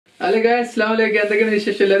Hello guys, Assalamualaikum. എന്തൊക്കെയാണ്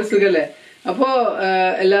വിശേഷം? എല്ലാവരും സുഖല്ലേ? അപ്പോ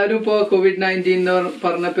എല്ലാവരും ഇപ്പോൾ COVID-19 എന്ന്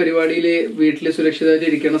പറഞ്ഞ പരിപാടിയില് വീട്ടിൽ സുരക്ഷിതമായിട്ട്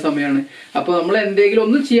ഇരിക്കുന്ന സമയമാണ്. അപ്പോൾ നമ്മൾ എന്തെങ്കിലും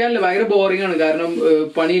ഒന്നും ചെയ്യാനില്ല, ഭയങ്കര ബോറിംഗ് ആണ്. കാരണം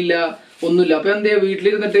പണിയില്ല, ഒന്നുമില്ല. അപ്പൊ എന്താ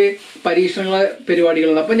വീട്ടിലിരുന്നിട്ട് പരീക്ഷണങ്ങളെ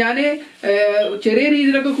പരിപാടികളുണ്ട്. അപ്പൊ ഞാന് ചെറിയ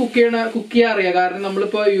രീതിയിലൊക്കെ കുക്ക് ചെയ്യാൻ അറിയാം. കാരണം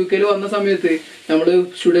നമ്മളിപ്പോ UK വന്ന സമയത്ത് നമ്മള്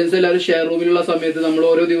സ്റ്റുഡൻസ് എല്ലാവരും ഷെയർ റൂമിലുള്ള സമയത്ത് നമ്മൾ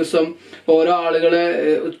ഓരോ ദിവസം ഓരോ ആളുകളെ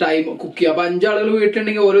ടൈം കുക്ക് ചെയ്യാം. അപ്പൊ 5 ആളുകൾ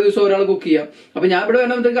വീട്ടിലുണ്ടെങ്കിൽ ഓരോ ദിവസം ഒരാൾ കുക്ക് ചെയ്യാം. അപ്പൊ ഞാൻ ഇവിടെ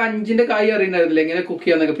വരുമ്പോഴത്തേക്ക് 5ന്റെ കായ് അറിയണ്ടായിരുന്നില്ല എങ്ങനെ കുക്ക്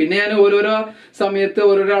ചെയ്യാന്നൊക്കെ. പിന്നെ ഞാൻ ഓരോരോ സമയത്ത്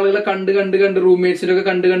ഓരോരോ ആളുകളെ കണ്ട് റൂംമേറ്റ്സിനൊക്കെ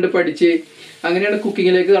കണ്ട് പഠിച്ച് അങ്ങനെയാണ്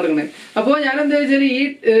കുക്കിങ്ങിലേക്ക് നടക്കുന്നത്. അപ്പോൾ ഞാൻ എന്താ വെച്ചാൽ ഈ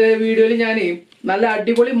വീഡിയോയിൽ ഞാൻ നല്ല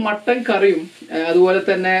അടിപൊളി മട്ടൻ കറിയും അതുപോലെ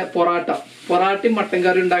തന്നെ പൊറാട്ടയും മട്ടൻ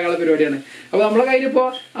കറി ഉണ്ടാക്കാനുള്ള പരിപാടിയാണ്. അപ്പൊ നമ്മളെ കയ്യിൽ ഇപ്പോ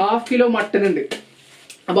 1/2 കിലോ മട്ടൻ ഉണ്ട്.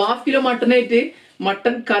 അപ്പൊ 1/2 കിലോ മട്ടനായിട്ട്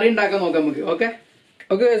മട്ടൻ കറി ഉണ്ടാക്കാൻ നോക്കാം നമുക്ക്. ഓക്കെ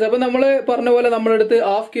അപ്പൊ നമ്മള് പറഞ്ഞ പോലെ നമ്മളെടുത്ത്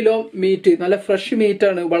 1/2 കിലോ മീറ്റ്, നല്ല ഫ്രഷ് മീറ്റ്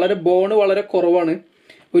ആണ്. ബോണ് വളരെ കുറവാണ്,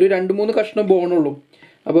 ഒരു 2-3 കഷ്ണം ബോണുള്ളൂ.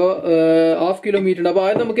 അപ്പോൾ 1/2 കിലോ മീറ്റ് ഉണ്ട്. അപ്പൊ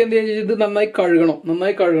ആദ്യം നമുക്ക് എന്ത് ചെയ്യാൻ, ഇത് നന്നായി കഴുകണം.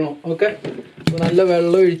 ഓക്കെ, നല്ല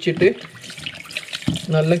വെള്ളം ഒഴിച്ചിട്ട്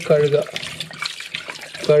നല്ല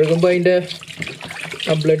കഴുകുമ്പോൾ അതിൻ്റെ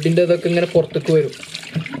ബ്ലഡിൻ്റെ ഇതൊക്കെ ഇങ്ങനെ പുറത്തേക്ക് വരും.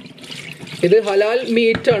 ഇത് ഹലാൽ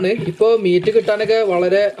മീറ്റാണ്. ഇപ്പോൾ മീറ്റ് കിട്ടാനൊക്കെ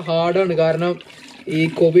വളരെ ഹാർഡാണ്. കാരണം ഈ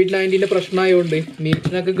COVID-19 പ്രശ്നമായതുകൊണ്ട്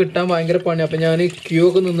മീറ്റിനൊക്കെ കിട്ടാൻ ഭയങ്കര പണി. അപ്പം ഞാൻ ക്യൂ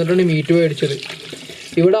ഒക്കെ നിന്നിട്ടാണ് മീറ്റ് മേടിച്ചത്.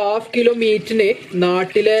 ഇവിടെ 1/2 കിലോ മീറ്റിന്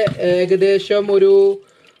നാട്ടിലെ ഏകദേശം ഒരു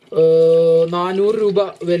 400 രൂപ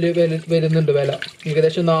വരുന്നുണ്ട് വില.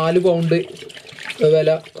 ഏകദേശം 4 പൗണ്ട് വില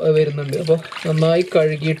വരുന്നുണ്ട്. അപ്പോൾ നന്നായി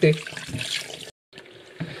കഴുകിയിട്ട്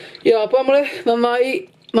അപ്പോൾ നമ്മൾ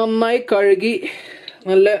നന്നായി കഴുകി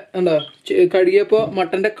നല്ല കഴുകിയപ്പോൾ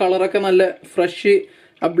മട്ടൻ്റെ കളറൊക്കെ നല്ല ഫ്രഷ്,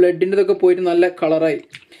 ആ ബ്ലഡിൻ്റെ ഇതൊക്കെ പോയിട്ട് നല്ല കളറായി.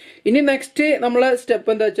 ഇനി നെക്സ്റ്റ് നമ്മളെ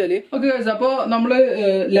സ്റ്റെപ്പ് എന്താ വെച്ചാൽ, അപ്പോൾ നമ്മൾ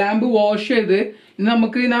ലാമ്പ് വാഷ് ചെയ്ത്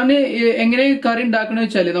ഞാൻ എങ്ങനെ കറി ഉണ്ടാക്കണമെന്ന്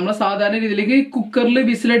വെച്ചാൽ, നമ്മളെ സാധാരണ രീതിയിലേക്ക് കുക്കറിൽ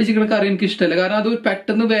വിസിലടിച്ചിരിക്കുന്ന കറി എനിക്ക് ഇഷ്ടമല്ല. കാരണം അത്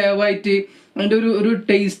പെട്ടെന്ന് വേവായിട്ട് അതിന്റെ ഒരു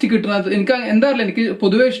ടേസ്റ്റ് കിട്ടുന്നത് എനിക്ക് എന്താ അറിയില്ല, എനിക്ക്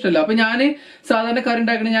പൊതുവേ ഇഷ്ടമല്ല. അപ്പൊ ഞാൻ സാധാരണ കറി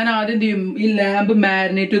ഉണ്ടാക്കണേ, ഞാൻ ആദ്യം എന്ത് ചെയ്യും, ഈ ലാമ്പ്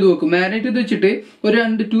മാരിനേറ്റ് ചെയ്ത് വെക്കും. മാരിനേറ്റ് ചെയ്ത് വെച്ചിട്ട് ഒരു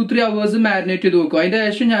 2-3 hours മാരിനേറ്റ് ചെയ്ത് വെക്കും. അതിന്റെ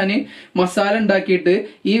ശേഷം ഞാൻ മസാല ഉണ്ടാക്കിയിട്ട്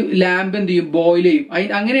ഈ ലാമ്പ് എന്ത് ചെയ്യും, ബോയിൽ ചെയ്യും.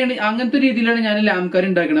 അങ്ങനത്തെ രീതിയിലാണ് ഞാൻ ലാമ്പ് കറി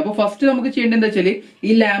ഉണ്ടാക്കുന്നത്. അപ്പൊ ഫസ്റ്റ് നമുക്ക് ചെയ്യേണ്ടത് എന്താ വെച്ചാൽ,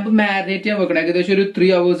 ഈ ലാമ്പ് മാരിനേറ്റ് ചെയ്യാൻ വെക്കണം. ഏകദേശം ഒരു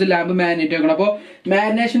 3 hours ലാമ്പ് മാരിനേറ്റ് വെക്കണം. അപ്പൊ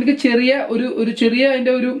മാരിനേഷനിക്ക് ചെറിയ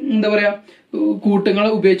അതിന്റെ ഒരു എന്താ പറയാ കൂട്ടുകൾ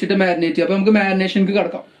ഉപയോഗിച്ചിട്ട് മാരിനേറ്റ് ചെയ്യാം. അപ്പൊ നമുക്ക് മാരിനേഷനിക്ക്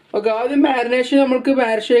കിടക്കാം. ഓക്കെ, ആദ്യം മാരിനേഷൻ നമുക്ക്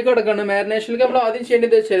മാരിഷേക്ക് കിടക്കണം. മാരിനേഷനിലേക്ക് നമ്മൾ ആദ്യം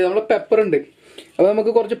ചെയ്യേണ്ടത് വെച്ചാൽ, നമ്മളെ പെപ്പർ ഉണ്ട്. അപ്പൊ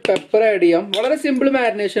നമുക്ക് കുറച്ച് പെപ്പർ ആഡ് ചെയ്യാം. വളരെ സിമ്പിൾ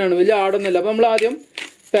മാരിനേഷൻ ആണ്, വലിയ ആടൊന്നുമില്ല. അപ്പൊ നമ്മൾ ആദ്യം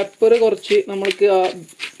പെപ്പർ കുറച്ച് നമ്മൾക്ക് ആ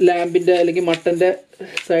ലാമ്പിന്റെ അല്ലെങ്കിൽ മട്ടന്റെ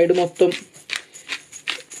സൈഡ് മൊത്തം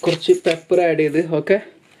കുറച്ച് പെപ്പർ ആഡ് ചെയ്ത്. ഓക്കെ,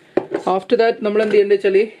 ആഫ്റ്റർ ദാറ്റ് നമ്മൾ എന്ത് ചെയ്യേണ്ടത്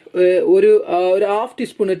വെച്ചാൽ ഒരു 1/2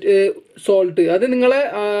 ടീസ്പൂൺ സോൾട്ട്. അത്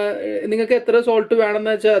നിങ്ങൾക്ക് എത്ര സോൾട്ട്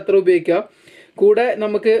വേണമെന്ന് വെച്ചാൽ അത്ര ഉപയോഗിക്കാം. കൂടെ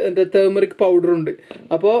നമുക്ക് turmeric പൗഡർ ഉണ്ട്.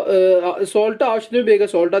 അപ്പോൾ സോൾട്ട് ആവശ്യത്തിന് ഉപയോഗിക്കാം,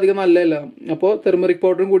 സോൾട്ട് അധികം നല്ലതല്ല. അപ്പോൾ turmeric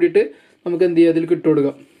പൗഡറും കൂടിയിട്ട് നമുക്ക് എന്ത് ചെയ്യാം, അതിൽ ഇട്ട്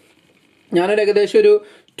കൊടുക്കാം. ഞാനൊരു ഏകദേശം ഒരു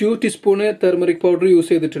 2 ടീസ്പൂണ് turmeric പൗഡർ യൂസ്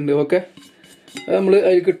ചെയ്തിട്ടുണ്ട്. ഓക്കെ, നമ്മൾ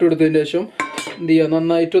അതിൽ ഇട്ട് കൊടുത്തതിന് ശേഷം എന്ത് ചെയ്യുക,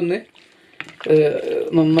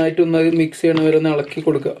 നന്നായിട്ടൊന്ന് മിക്സ് ചെയ്യണ വരെ ഒന്ന് ഇളക്കി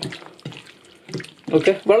കൊടുക്കുക.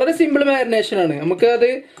 ഓക്കെ, വളരെ സിമ്പിൾ മാരിനേഷൻ ആണ്.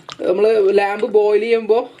 നമ്മൾ ലാമ്പ് ബോയിൽ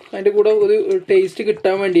ചെയ്യുമ്പോൾ അതിൻ്റെ കൂടെ ഒരു ടേസ്റ്റ്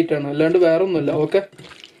കിട്ടാൻ വേണ്ടിയിട്ടാണ്, അല്ലാണ്ട് വേറെ ഒന്നുമില്ല. ഓക്കെ,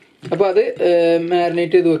 അപ്പോൾ അത്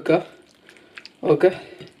മാരിനേറ്റ് ചെയ്ത് വെക്കുക. ഓക്കെ,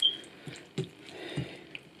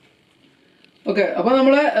 അപ്പോൾ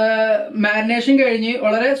നമ്മളെ മാരിനേഷൻ കഴിഞ്ഞ്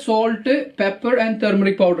വളരെ salt, pepper and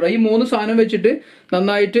turmeric powder, ഈ 3 സാധനം വെച്ചിട്ട്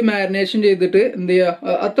നന്നായിട്ട് മാരിനേഷൻ ചെയ്തിട്ട് എന്ത്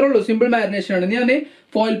ചെയ്യുക, അത്രേ ഉള്ളൂ. സിമ്പിൾ മാരിനേഷൻ ആണ്. ഞാൻ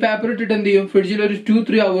ഫോയിൽ പേപ്പർ ഇട്ടിട്ട് എന്ത് ചെയ്യും, ഫ്രിഡ്ജിൽ ഒരു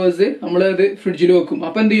 2-3 hours നമ്മളത് ഫ്രിഡ്ജിൽ വെക്കും.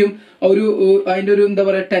 അപ്പൊ എന്ത് ചെയ്യും, അതിന്റെ ഒരു എന്താ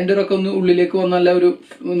പറയാ ടെൻഡറൊക്കെ ഒന്ന് ഉള്ളിലേക്ക് വന്ന്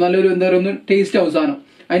നല്ലൊരു എന്താ പറയുക ഒന്ന് ടേസ്റ്റ് ആവും സാധനം.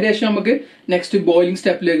 അതിന്റെ ശേഷം നമുക്ക് നെക്സ്റ്റ് ബോയിലിംഗ്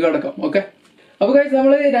സ്റ്റെപ്പിലേക്ക് കടക്കാം. ഓക്കെ, അപ്പൊ ഗൈസ്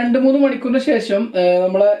നമ്മൾ 2-3 മണിക്കൂറിന് ശേഷം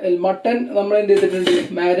നമ്മളെ മട്ടൻ നമ്മൾ എന്ത് ചെയ്തിട്ടുണ്ട്,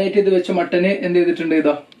 മാരിനേറ്റ് ചെയ്ത് വെച്ച മട്ടന് എന്ത് ചെയ്തിട്ടുണ്ട്,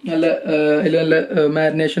 ഇതാ നല്ല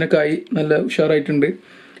മാരിനേഷനൊക്കെ ആയി നല്ല ഉഷാറായിട്ടുണ്ട്.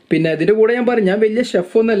 പിന്നെ അതിന്റെ കൂടെ ഞാൻ വലിയ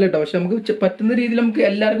ഷെഫ് ഒന്നും അല്ല കേട്ടോ, പക്ഷെ നമുക്ക് പറ്റുന്ന രീതിയിൽ നമുക്ക്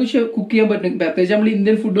എല്ലാവർക്കും കുക്ക് ചെയ്യാൻ പറ്റും. പ്രത്യേകിച്ച് നമ്മൾ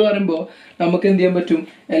ഇന്ത്യൻ ഫുഡ് പറയുമ്പോൾ നമുക്ക് എന്ത് ചെയ്യാൻ പറ്റും,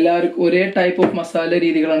 എല്ലാവർക്കും ഒരേ ടൈപ്പ് ഓഫ് മസാല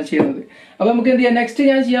രീതികളാണ് ചെയ്യുന്നത്. അപ്പൊ നമുക്ക് എന്ത് ചെയ്യാം, നെക്സ്റ്റ്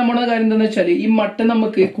ഞാൻ ചെയ്യാൻ പോണ കാര്യം എന്താണെന്ന് വെച്ചാൽ, ഈ മട്ടൻ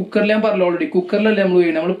നമുക്ക് കുക്കറിൽ, ഞാൻ പറഞ്ഞു ഓൾറെഡി കുക്കറിലല്ല നമ്മൾ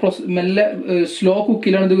വേണം, നമ്മൾ മെല്ലെ സ്ലോ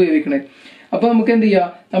കുക്കിലാണ് ഇത് വേവിക്കണേ. അപ്പൊ നമുക്ക് എന്ത് ചെയ്യാം,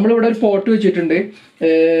 നമ്മളിവിടെ ഒരു പോട്ട് വെച്ചിട്ടുണ്ട്.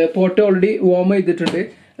 പോട്ട് ഓൾറെഡി വാം ചെയ്തിട്ടുണ്ട്.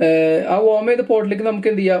 ആ വാം ചെയ്ത പോട്ടിലേക്ക് നമുക്ക്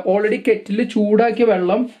എന്ത് ചെയ്യാം, ഓൾറെഡി കെറ്റിൽ ചൂടാക്കിയ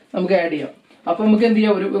വെള്ളം നമുക്ക് ആഡ് ചെയ്യാം. അപ്പൊ നമുക്ക് എന്ത്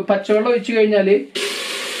ചെയ്യാം, ഒരു പച്ചവെള്ളം ഒഴിച്ചു കഴിഞ്ഞാല്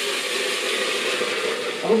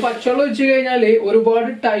ഒരുപാട്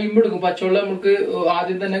ടൈം എടുക്കും. പച്ചവെള്ളം നമുക്ക്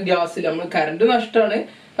ആദ്യം തന്നെ ഗ്യാസിൽ, നമ്മൾ കറണ്ട് നഷ്ടമാണ്,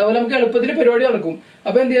 അതുപോലെ നമുക്ക് എളുപ്പത്തിൽ പരിപാടി നടക്കും.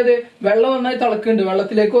 അപ്പൊ എന്ത് ചെയ്യത് വെള്ളം നന്നായി തിളക്കുന്നുണ്ട്,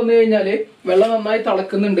 വെള്ളത്തിലേക്ക് വന്നു കഴിഞ്ഞാല് വെള്ളം നന്നായി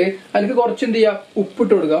തിളക്കുന്നുണ്ട്. അതിലേക്ക് കുറച്ച് എന്ത് ചെയ്യാ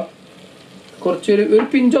ഉപ്പിട്ട് കൊടുക്കുക, കുറച്ചൊരു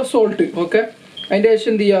പിഞ്ച് ഓഫ് സോൾട്ട്. ഓക്കെ, അതിന്റെ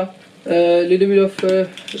ശേഷം എന്ത് ചെയ്യാ ലിറ്റിൽ ബിറ്റ് ഓഫ്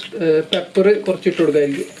പെപ്പർ കുറച്ചിട്ട് കൊടുക്കുക.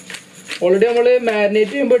 എനിക്ക് ഓൾറെഡി നമ്മള്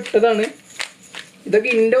മാരിനേറ്റ് ചെയ്യുമ്പോൾ ഇട്ടതാണ്. ഇതൊക്കെ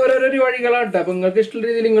ഇതിന്റെ ഓരോരോ വഴികളാണ് കേട്ടോ. അപ്പൊ നിങ്ങൾക്ക് ഇഷ്ടമുള്ള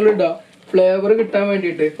രീതിയിൽ നിങ്ങൾ ഇടുക, ഫ്ലേവർ കിട്ടാൻ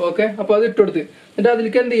വേണ്ടിയിട്ട്. ഓക്കെ, അപ്പൊ അത് ഇട്ടുകൊടുത്ത് എന്നിട്ട്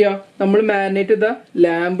അതിലേക്ക് എന്ത് ചെയ്യാ നമ്മൾ മാരിനേറ്റ് ചെയ്ത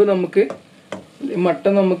ലാമ്പ് നമുക്ക്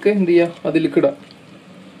മട്ടൻ നമുക്ക് എന്ത് ചെയ്യാ അതിലേക്ക് ഇടാം.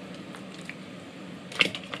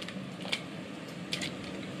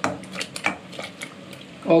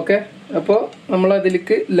 ഓക്കെ, അപ്പോൾ നമ്മൾ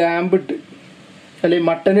അതിലേക്ക് ലാമ്പ് ഇട്ട് അല്ലെങ്കിൽ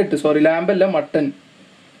മട്ടൻ ഇട്ട്, സോറി ലാമ്പല്ല മട്ടൻ.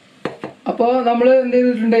 അപ്പോൾ നമ്മൾ എന്ത്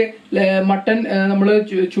ചെയ്തിട്ടുണ്ട്, മട്ടൻ നമ്മൾ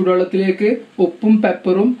ചൂടുവെള്ളത്തിലേക്ക് ഉപ്പും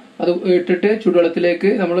പെപ്പറും അത് ഇട്ടിട്ട് ചൂടുവെള്ളത്തിലേക്ക്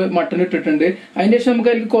നമ്മൾ മട്ടൻ ഇട്ടിട്ടുണ്ട്. അതിന് ശേഷം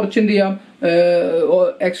നമുക്ക് അതിലേക്ക് കുറച്ച് എന്ത് ചെയ്യാം,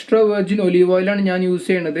 എക്സ്ട്രാ വെർജിൻ ഒലീവ് ഓയിലാണ് ഞാൻ യൂസ്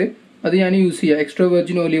ചെയ്യണത്. അത് ഞാൻ യൂസ് ചെയ്യാം, extra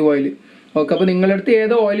virgin olive oil. Okay, അപ്പോൾ നിങ്ങളുടെ അടുത്ത്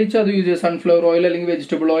ഏത് ഓയിൽ വെച്ചാൽ അത് യൂസ് ചെയ്യാം. സൺഫ്ലവർ ഓയിൽ അല്ലെങ്കിൽ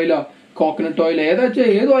വെജിറ്റബിൾ ഓയിലോ കോക്കനട്ട് ഓയിൽ ഏതാ വെച്ചാൽ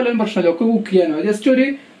ഏത് ഓയിലും പ്രശ്നമില്ല, ഒക്കെ കുക്ക് ചെയ്യാനോ. ജസ്റ്റ്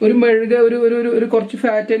ഒരു മെഴുക ഒരു കുറച്ച്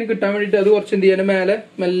ഫാറ്റ് അതിന് കിട്ടാൻ വേണ്ടിയിട്ട് അത് കുറച്ച് എന്ത് ചെയ്യാൻ മേലെ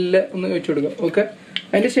മെല്ലെ ഒന്ന് വെച്ച് കൊടുക്കുക. ഓക്കെ,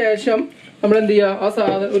 അതിന്റെ ശേഷം നമ്മൾ എന്ത് ചെയ്യുക, ആ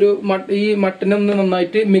സാധനം ഈ മട്ടനെ ഒന്ന്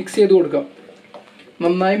നന്നായിട്ട് മിക്സ് ചെയ്ത് കൊടുക്കാം.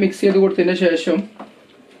 നന്നായി മിക്സ് ചെയ്ത് കൊടുത്തതിന് ശേഷം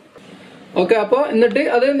ഓക്കെ, അപ്പോൾ എന്നിട്ട്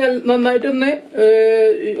അത് നന്നായിട്ട്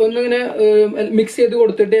ഒന്നിങ്ങനെ മിക്സ് ചെയ്ത്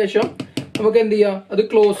കൊടുത്തിട്ട് ശേഷം നമുക്ക് എന്ത് ചെയ്യാം, അത്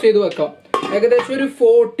ക്ലോസ് ചെയ്ത് വെക്കാം. ഏകദേശം ഒരു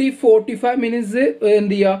 40-45 മിനിറ്റ്സ്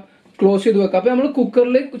എന്ത് ചെയ്യാം ക്ലോസ് ചെയ്ത് വെക്കാം. അപ്പൊ നമ്മൾ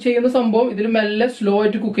കുക്കറിൽ ചെയ്യുന്ന സംഭവം ഇതിൽ മെല്ലെ സ്ലോ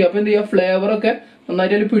ആയിട്ട് കുക്ക് ചെയ്യാം. അപ്പൊ എന്ത് ചെയ്യാം, ഫ്ലേവർ ഒക്കെ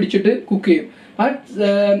നന്നായിട്ട് അതിൽ പിടിച്ചിട്ട് കുക്ക് ചെയ്യും. ആ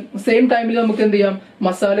സെയിം ടൈമിൽ നമുക്ക് എന്ത് ചെയ്യാം,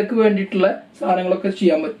 മസാലക്ക് വേണ്ടിയിട്ടുള്ള സാധനങ്ങളൊക്കെ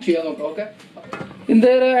ചെയ്യാൻ നോക്കാം. ഓക്കെ,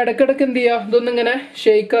 ഇടക്കിടക്ക് എന്ത് ചെയ്യുക, ഇതൊന്നും ഇങ്ങനെ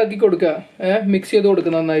ഷെയ്ക്ക് ആക്കി കൊടുക്കുക, മിക്സ് ചെയ്ത്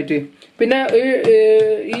കൊടുക്കുക നന്നായിട്ട്. പിന്നെ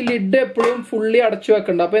ഈ ലിഡ് എപ്പോഴും ഫുള്ളി അടച്ചു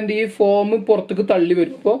വെക്കണ്ട. അപ്പൊ എന്ത് ചെയ്യും, ഫോം പുറത്തേക്ക് തള്ളി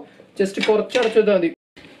വരും. അപ്പോൾ ജസ്റ്റ് കുറച്ച് അടച്ചു വെച്ചാൽ മതി.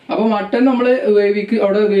 അപ്പൊ മട്ടൻ നമ്മള്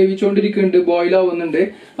അവിടെ വേവിച്ചുകൊണ്ടിരിക്കുന്നുണ്ട്, ബോയിൽ ആവുന്നുണ്ട്.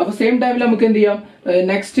 അപ്പൊ സെയിം ടൈമിൽ നമുക്ക് എന്ത് ചെയ്യാം,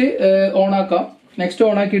 നെക്സ്റ്റ് ഓൺ ആക്കാം. നെക്സ്റ്റ്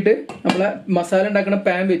ഓൺ ആക്കിയിട്ട് നമ്മളെ മസാല ഉണ്ടാക്കുന്ന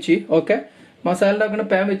പാൻ വെച്ച്, ഓക്കെ, മസാല ഉണ്ടാക്കുന്ന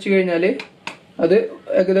പാൻ വെച്ച് കഴിഞ്ഞാൽ അത്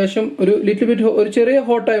ഏകദേശം ഒരു ലിറ്റിൽ ബിറ്റ് ഒരു ചെറിയ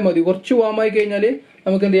ഹോട്ടായി മതി. കുറച്ച് വാമായി കഴിഞ്ഞാൽ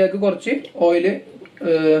നമുക്ക് എന്ത് ചെയ്യാം, കുറച്ച് ഓയില്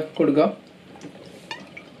കൊടുക്കാം.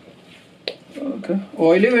 ഓക്കെ,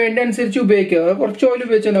 ഓയില് വേണ്ട അനുസരിച്ച് ഉപയോഗിക്കുക. കുറച്ച് ഓയിൽ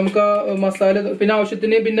ഉപയോഗിച്ചാൽ നമുക്ക് ആ മസാല പിന്നെ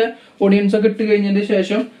ആവശ്യത്തിന് പിന്നെ ഒണിയൻസ് ഒക്കെ ഇട്ട് കഴിഞ്ഞതിന്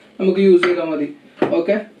ശേഷം നമുക്ക് യൂസ് ചെയ്താൽ മതി.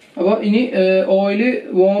 ഓക്കെ, അപ്പോൾ ഇനി ഓയില്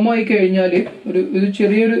വാമായി കഴിഞ്ഞാൽ ഒരു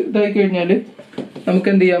ചെറിയൊരു ഇതായി കഴിഞ്ഞാൽ നമുക്ക്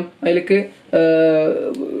എന്ത് ചെയ്യാം, അതിലേക്ക്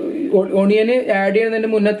ഒണിയന് ആഡ് ചെയ്യുന്നതിന്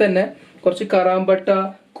മുന്നേ തന്നെ കുറച്ച് കറാമ്പട്ട,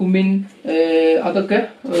 കുമിൻ അതൊക്കെ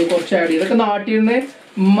കുറച്ച് ആഡ് ചെയ്യും. ഇതൊക്കെ നാട്ടിൽ നിന്ന്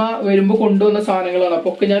ഉമ്മ വരുമ്പോൾ കൊണ്ടുവന്ന സാധനങ്ങളാണ്. അപ്പൊ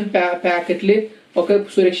ഒക്കെ ഞാൻ പാക്കറ്റിൽ ഒക്കെ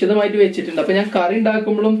സുരക്ഷിതമായിട്ട് വെച്ചിട്ടുണ്ട്. അപ്പൊ ഞാൻ കറി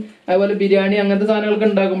ഉണ്ടാക്കുമ്പോഴും അതുപോലെ ബിരിയാണി അങ്ങനത്തെ സാധനങ്ങളൊക്കെ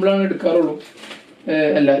ഉണ്ടാക്കുമ്പോഴാണ് എടുക്കാറുള്ളൂ.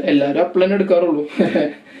 എല്ലാവരും അപ്പളന്നെ എടുക്കാറുള്ളൂ.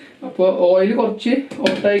 അപ്പോൾ ഓയിൽ കുറച്ച്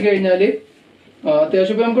ഹോട്ടായി കഴിഞ്ഞാൽ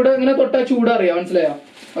അത്യാവശ്യം ഇപ്പൊ നമുക്കിവിടെ ഇങ്ങനെ തൊട്ടാ ചൂടറിയാം, മനസ്സിലായോ?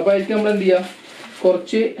 അപ്പൊ അതിലേക്ക് നമ്മൾ എന്ത് ചെയ്യാം,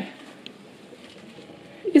 കുറച്ച്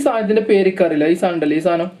ഈ സാധനത്തിന്റെ പേരിക്കറിയില്ല, ഈ സാധനം ഉണ്ടല്ലോ, ഈ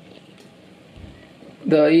സാധനം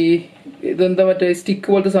ഇതെന്താ മറ്റേ സ്റ്റിക്ക്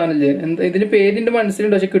പോലത്തെ സാധനമില്ലേ, എന്താ ഇതിന്റെ പേരിന്റെ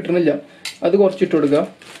മനസ്സിലുണ്ട് പക്ഷെ കിട്ടണില്ല. അത് കുറച്ചിട്ട് കൊടുക്കുക.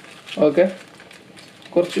 ഓക്കെ,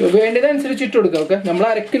 കുറച്ച് വേണ്ടതനുസരിച്ച് ഇട്ട് കൊടുക്കുക. ഓക്കെ, നമ്മൾ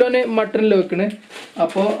 1/2 കിലോന് മട്ടണിൽ വെക്കണ്,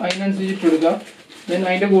 അപ്പോൾ അതിനനുസരിച്ച് ഇട്ട് കൊടുക്കുക. ദെൻ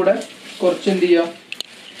അതിന്റെ കൂടെ കുറച്ച് എന്ത് ചെയ്യാം,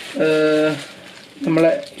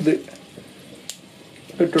 നമ്മളെ ഇത്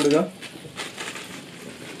ഇട്ട് കൊടുക്കുക.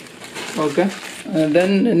 ഓക്കെ,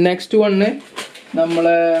 ദെൻ നെക്സ്റ്റ് വണ്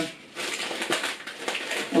നമ്മളെ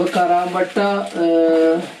കറാമ്പട്ട,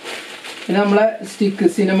 പിന്നെ നമ്മളെ സ്റ്റിക്ക്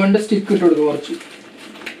സിനമണിന്റെ സ്റ്റിക്ക് ഇട്ട് കൊടുക്കുക കുറച്ച്.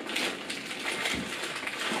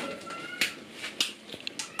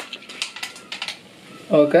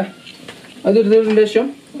 ഓക്കെ, അത് എടുത്തതിന് ശേഷം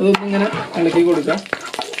അതൊന്നും ഇങ്ങനെ ഇളക്കി കൊടുക്കാം.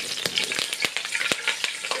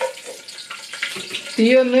 തീ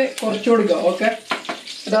ഒന്ന് കുറച്ച് കൊടുക്കുക. ഓക്കെ,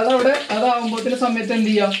 അതവിടെ അതാവുമ്പോഴത്തെ സമയത്ത്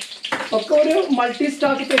എന്ത് ചെയ്യാം, ഒക്കെ ഒരു മൾട്ടി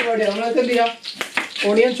സ്റ്റാർക്ക് പരിപാടിയാണ്. നമ്മളൊക്കെ എന്ത് ചെയ്യാം,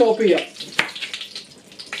 ഓണിയൻ ചോപ്പ് ചെയ്യാം.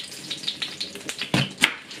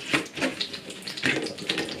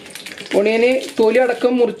 ഓണിയന് തൊലി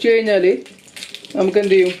അടക്കം മുറിച്ച് കഴിഞ്ഞാൽ നമുക്ക്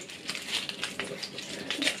എന്ത് ചെയ്യും,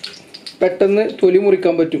 പെട്ടെന്ന് തൊലി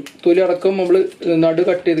മുറിക്കാൻ പറ്റും. തൊലി അടക്കം നമ്മൾ നടു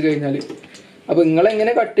കട്ട് ചെയ്ത് കഴിഞ്ഞാൽ. അപ്പോൾ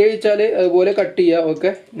നിങ്ങളെങ്ങനെ കട്ട് ചെയ്യിച്ചാൽ അതുപോലെ കട്ട് ചെയ്യുക.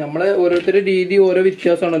 ഓക്കെ, നമ്മളെ ഓരോരുത്തരുടെ രീതി ഓരോ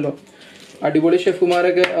വ്യത്യാസമാണല്ലോ. അടിപൊളി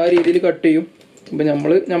ഷെഫുമാരൊക്കെ ആ രീതിയിൽ കട്ട് ചെയ്യും. അപ്പം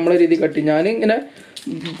നമ്മളെ രീതി കട്ട് ചെയ്യും. ഞാനിങ്ങനെ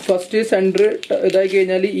ഫസ്റ്റ് സെൻറ്റർ ഇതായി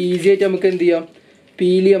കഴിഞ്ഞാൽ ഈസി ആയിട്ട് നമുക്ക് എന്ത് ചെയ്യാം,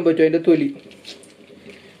 പീൽ ചെയ്യാൻ പറ്റും അതിൻ്റെ തൊലി.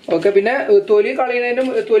 ഓക്കെ, പിന്നെ തൊലി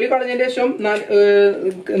കളഞ്ഞതിന് ശേഷം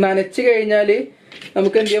നനച്ച് കഴിഞ്ഞാൽ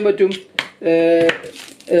നമുക്ക് എന്ത് ചെയ്യാൻ പറ്റും,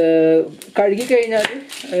 കഴുകി കഴിഞ്ഞാൽ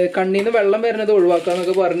കണ്ണിൽ നിന്ന് വെള്ളം വരുന്നത്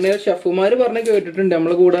ഒഴിവാക്കാന്നൊക്കെ പറഞ്ഞ് ഷെഫുമാർ പറഞ്ഞ് കേട്ടിട്ടുണ്ട്.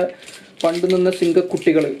 നമ്മളെ കൂടെ പണ്ട് നിന്ന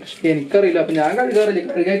സിംഗക്കുട്ടികൾ. എനിക്കറിയില്ല, അപ്പം ഞാൻ കഴുകാറില്ല.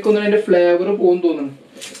 കഴുകാക്കൊന്നും അതിൻ്റെ ഫ്ലേവർ പോകും തോന്നുന്നു.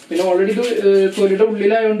 പിന്നെ ഓൾറെഡി ഇത് തൊലിയുടെ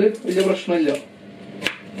ഉള്ളിലായതുകൊണ്ട് വലിയ പ്രശ്നമില്ല.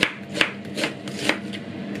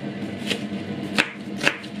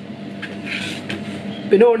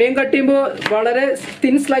 പിന്നെ ഒണിയൻ കട്ട് ചെയ്യുമ്പോൾ വളരെ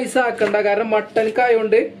തിൻ സ്ലൈസ് ആക്കണ്ട, കാരണം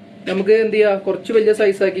മട്ടൻക്കായതുകൊണ്ട് നമുക്ക് എന്ത് ചെയ്യാം, കുറച്ച് വലിയ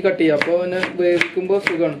സൈസ് ആക്കി കട്ട് ചെയ്യാം. അപ്പോൾ പിന്നെ വേവിക്കുമ്പോൾ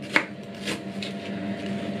സുഖമാണ്.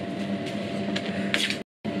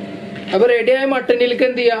 അപ്പൊ റെഡിയായ മട്ടനിലേക്ക്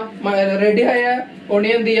എന്ത് ചെയ്യാം, റെഡിയായ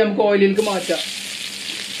ഒണിയൻ എന്ത് ചെയ്യാം, നമുക്ക് ഓയിലിലേക്ക് മാറ്റാം.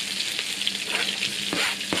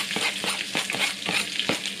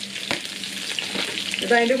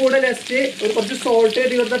 എന്നിട്ട് അതിന്റെ കൂടെ ലെസ്റ്റ് ഒരു കുറച്ച് സോൾട്ട്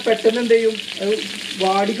ചെയ്ത് കൊടുത്താൽ പെട്ടെന്ന് എന്ത് ചെയ്യും, അത്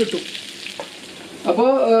വാടി കിട്ടും. അപ്പോൾ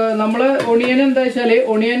നമ്മള് ഒണിയൻ എന്താ വെച്ചാല്,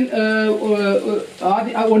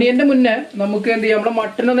 ഒണിയന്റെ മുന്നേ നമുക്ക് എന്ത് ചെയ്യാം, നമ്മുടെ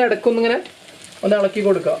മട്ടൻ ഒന്ന് ഇടയ്ക്കൊന്നിങ്ങനെ ഒന്ന് ഇളക്കി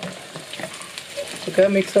കൊടുക്കാം. ഓക്കെ,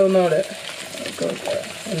 മിക്സ് ആവുന്ന അവിടെ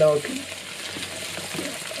എല്ലാം ഓക്കെ.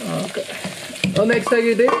 ഓക്കെ, ഒന്ന് മിക്സ്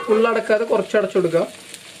ആക്കിയിട്ട് ഫുള്ളടക്കാതെ കുറച്ച് അടച്ചു കൊടുക്കുക.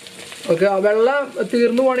 ഓക്കെ, വെള്ളം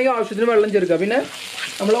തീർന്നു പോകണമെങ്കിൽ ആവശ്യത്തിന് വെള്ളം ചേർക്കുക. പിന്നെ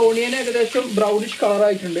നമ്മളെ ഒണിയൻ ഏകദേശം ബ്രൗണിഷ്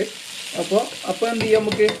കളറായിട്ടുണ്ട്. അപ്പോൾ എന്ത് ചെയ്യാം,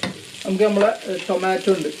 നമുക്ക് നമ്മളെ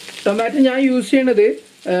ടൊമാറ്റോ ഉണ്ട്. ടൊമാറ്റോ ഞാൻ യൂസ് ചെയ്യണത്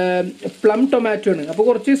പ്ലം ടൊമാറ്റോ ആണ്. അപ്പോൾ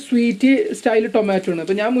കുറച്ച് സ്വീറ്റ് സ്റ്റൈൽ ടൊമാറ്റോ ആണ്.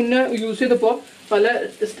 അപ്പോൾ ഞാൻ മുന്നേ യൂസ് ചെയ്തപ്പോൾ നല്ല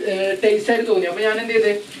ടേസ്റ്റ് ആയിട്ട് തോന്നി. അപ്പോൾ ഞാൻ എന്ത്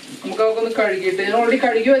ചെയ്തേ, നമുക്ക് അതൊക്കെ ഒന്ന് കഴുകിയിട്ട്, ഞാൻ ഓൾറെഡി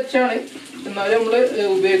കഴുകി വെച്ചാണ്, എന്നാലും നമ്മൾ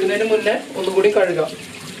ഉപയോഗിക്കുന്നതിന് മുന്നേ ഒന്നുകൂടി കഴുകാം.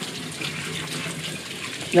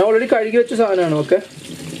 ഞാൻ ഓൾറെഡി കഴുകി വെച്ച സാധനമാണ്. ഓക്കെ,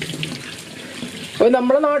 അപ്പോൾ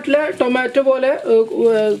നമ്മുടെ നാട്ടിലെ ടൊമാറ്റോ പോലെ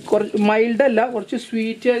കുറച്ച് മൈൽഡ് അല്ല, കുറച്ച്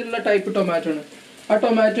സ്വീറ്റ് ആയിട്ടുള്ള ടൈപ്പ് ടൊമാറ്റോ ആണ്. ആ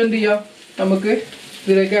ടൊമാറ്റോ എന്ത് ചെയ്യാം, നമുക്ക്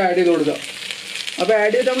ഇതിലേക്ക് ആഡ് ചെയ്ത് കൊടുക്കാം. അപ്പോൾ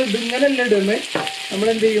ആഡ് ചെയ്ത് നമ്മൾ ഇതിങ്ങനെ അല്ല ഇടുന്നത്,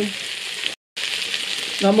 നമ്മളെന്ത് ചെയ്യും,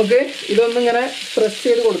 നമുക്ക് ഇതൊന്നിങ്ങനെ പ്രസ്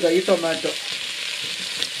ചെയ്ത് കൊടുക്കാം ഈ ടൊമാറ്റോ.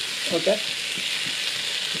 ഓക്കെ,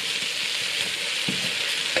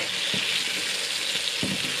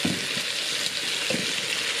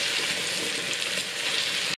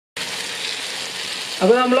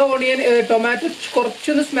 അപ്പോൾ നമ്മൾ ഓണിയൻ ടൊമാറ്റോ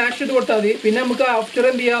കുറച്ചൊന്ന് സ്മാഷ് ചെയ്ത് കൊടുത്താൽ മതി. പിന്നെ നമുക്ക് ആഫ്റ്റർ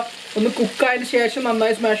എന്ത് ചെയ്യാം, ഒന്ന് കുക്കായതിന് ശേഷം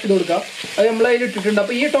നന്നായി സ്മാഷ് ചെയ്ത് കൊടുക്കാം. അത് നമ്മൾ അതിൽ ഇട്ടിട്ടുണ്ട്.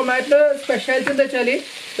 അപ്പോൾ ഈ ടൊമാറ്റോ സ്പെഷ്യാലിറ്റി എന്താ വെച്ചാൽ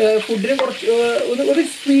ഫുഡിന് കുറച്ച് ഒരു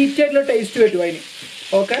സ്വീറ്റ് ആയിട്ടുള്ള ടേസ്റ്റ് വരും അതിന്.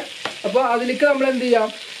 ഓക്കെ, അപ്പോൾ അതിലേക്ക് നമ്മൾ എന്ത് ചെയ്യാം,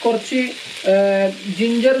 കുറച്ച്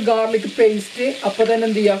ജിഞ്ചർ ഗാർലിക് പേസ്റ്റ് അപ്പോൾ തന്നെ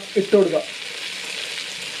എന്ത് ചെയ്യാം, ഇട്ട് കൊടുക്കുക.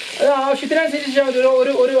 അത് ആവശ്യത്തിനനുസരിച്ച്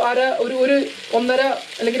ഒരു അര ഒരു 1.5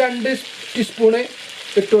 അല്ലെങ്കിൽ 2 ടീസ്പൂണ്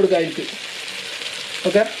ഇട്ട് കൊടുക്കുക അതിലേക്ക്.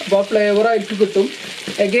 ഓക്കെ, അപ്പോൾ ഫ്ലേവർ അതിലേക്ക് കിട്ടും.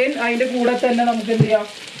 അഗെയിൻ അതിൻ്റെ കൂടെ തന്നെ നമുക്ക് എന്ത് ചെയ്യാം,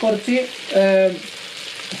 കുറച്ച്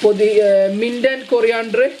മിന്റ് ആൻഡ്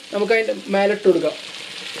കൊറിയാണ്ടർ നമുക്ക് അതിൻ്റെ മേലെ ഇട്ട് കൊടുക്കാം.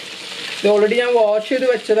 ഇത് ഓൾറെഡി ഞാൻ വാഷ് ചെയ്ത്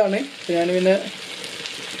വെച്ചതാണ്. ഞാൻ പിന്നെ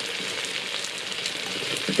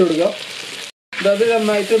ഇട്ട് കൊടുക്കാം. അത്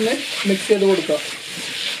നന്നായിട്ടൊന്ന് മിക്സ് ചെയ്ത് കൊടുക്കാം.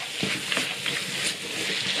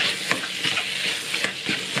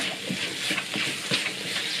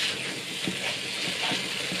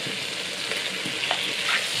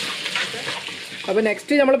 അപ്പോൾ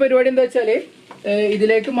നെക്സ്റ്റ് നമ്മളെ പരിപാടി എന്താ വെച്ചാൽ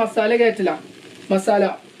ഇതിലേക്ക് മസാല കയറ്റില്ല.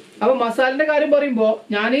 അപ്പോൾ മസാലൻ്റെ കാര്യം പറയുമ്പോൾ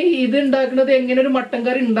ഞാൻ ഇത് ഉണ്ടാക്കുന്നത് എങ്ങനെ ഒരു മട്ടൻ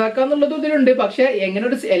കറി ഉണ്ടാക്കാന്നുള്ളത് ഇതിലുണ്ട്. പക്ഷെ എങ്ങനെ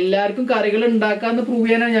ഒരു എല്ലാവർക്കും കറികൾ ഉണ്ടാക്കാന്ന് പ്രൂവ്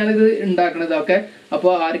ചെയ്യാനാണ് ഞാനിത് ഉണ്ടാക്കുന്നത്. ഓക്കെ,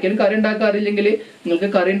 അപ്പോൾ ആർക്കെങ്കിലും കറി ഉണ്ടാക്കാറില്ലെങ്കിൽ നിങ്ങൾക്ക്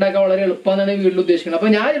കറി ഉണ്ടാക്കാൻ വളരെ എളുപ്പമെന്നാണ് വീട്ടിൽ ഉദ്ദേശിക്കുന്നത്.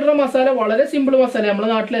 അപ്പോൾ ഞാൻ ഇടുന്ന മസാല വളരെ സിമ്പിൾ മസാല,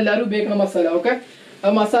 നമ്മുടെ നാട്ടിൽ എല്ലാവരും ഉപയോഗിക്കുന്ന മസാല. ഓക്കെ,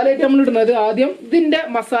 ആ മസാലയായിട്ട് നമ്മൾ ഇടുന്നത് ആദ്യം ഇതിൻ്റെ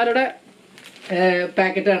മസാലയുടെ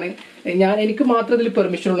പാക്കറ്റാണ്. എനിക്ക് മാത്രം ഇതിൽ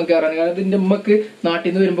പെർമിഷൻ ഉള്ളൂ കയറാൻ. കാരണം ഇതിൻ്റെ ഉമ്മക്ക് നാട്ടിൽ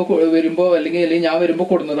നിന്ന് വരുമ്പോൾ അല്ലെങ്കിൽ ഞാൻ വരുമ്പോൾ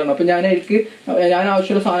കൊടുക്കുന്നതാണ്. അപ്പോൾ ഞാൻ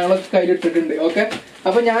ആവശ്യമുള്ള സാധനങ്ങളൊക്കെ കയ്യിലിട്ടിട്ടുണ്ട്. ഓക്കെ,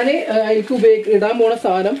 അപ്പോൾ ഞാൻ അതിലേക്ക് ഇടാൻ പോണ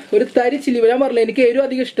സാധനം ഒരു തരി ചില്ലി. ഞാൻ പറഞ്ഞില്ല എനിക്ക് എരിവ്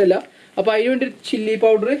അധികം ഇഷ്ടമല്ല. അപ്പോൾ അതിന് വേണ്ടി ചില്ലി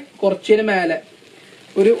പൗഡർ കുറച്ചതിന് മേലെ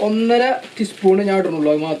ഒരു 1.5 ടീസ്പൂണ് ഞാൻ ഇടണുള്ളൂ,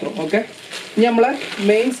 അത് മാത്രം. ഓക്കെ, ഇനി നമ്മളെ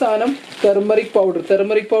മെയിൻ സാധനം ടെർമറിക്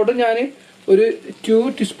പൗഡർ ഞാൻ ഒരു 2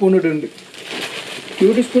 ടീസ്പൂൺ ഇടുന്നുണ്ട്.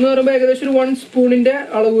 2 ടീസ്പൂൺ എന്ന് പറയുമ്പോൾ ഏകദേശം ഒരു 1 സ്പൂണിൻ്റെ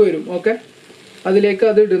അളവ് വരും. ഓക്കെ, അതിലേക്ക്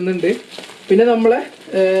അത് ഇടുന്നുണ്ട്. പിന്നെ നമ്മളെ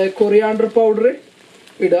കൊറിയാണ്ടർ പൗഡർ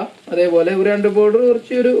ഇടുക. അതേപോലെ കൊറിയാണ്ടർ പൗഡർ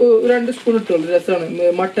കുറച്ച് ഒരു 2 സ്പൂൺ ഇട്ടുള്ളൂ, രസമാണ്,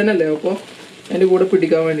 മട്ടനല്ലേ, അപ്പോൾ അതിൻ്റെ കൂടെ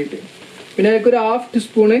പിടിക്കാൻ വേണ്ടിയിട്ട്. പിന്നെ അതിലേക്ക് ഒരു 1/2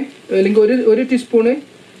 ടീസ്പൂണ് അല്ലെങ്കിൽ ഒരു ടീസ്പൂണ്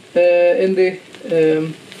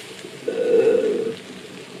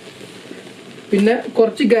പിന്നെ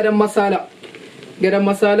കുറച്ച് ഗരം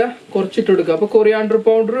മസാല കുറച്ചിട്ട് കൊടുക്കുക. അപ്പോൾ കൊറിയാണ്ടർ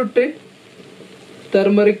പൗഡർ ഇട്ട്,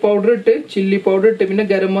 ടെർമറിക് പൗഡർ ഇട്ട്, ചില്ലി പൗഡർ ഇട്ട്, പിന്നെ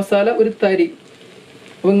ഗരം മസാല ഒരു തരി.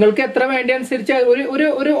 അപ്പോൾ നിങ്ങൾക്ക് എത്ര വേണ്ട അനുസരിച്ച് ഒരു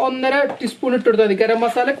 1.5 ടീസ്പൂൺ ഇട്ട് കൊടുത്താൽ മതി. ഗരം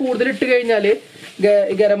മസാല കൂടുതൽ ഇട്ട് കഴിഞ്ഞാൽ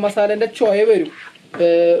ഗരം മസാലേൻ്റെ ചൊയ വരും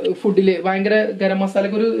ഫുഡിൽ. ഭയങ്കര ഗരം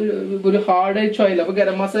മസാലക്ക് ഒരു ഹാർഡ് ചൊയയില്ല. അപ്പോൾ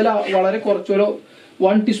ഗരം മസാല വളരെ കുറച്ചൊരു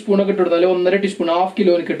 1 ടീസ്പൂണൊക്കെ ഇട്ട് കൊടുത്താൽ, അല്ലെങ്കിൽ 1.5 ടീസ്പൂൺ, 1/2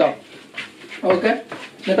 കിലോന് കിട്ടാം. ഓക്കെ,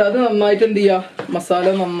 എന്നിട്ട് അത് നന്നായിട്ട് എന്ത് ചെയ്യുക, മസാല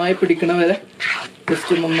നന്നായി പിടിക്കണ വരെ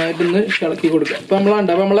ജസ്റ്റ് നന്നായിട്ടൊന്ന് ഇളക്കി കൊടുക്കുക. അപ്പോൾ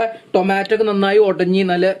നമ്മളെ ടൊമാറ്റോ ഒക്കെ നന്നായി ഉടഞ്ഞ്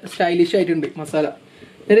നല്ല സ്റ്റൈലിഷ് ആയിട്ടുണ്ട് മസാല.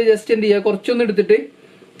 എന്നിട്ട് ജസ്റ്റ് എന്ത് ചെയ്യുക, കുറച്ചൊന്ന് എടുത്തിട്ട്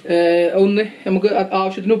ഒന്ന് നമുക്ക്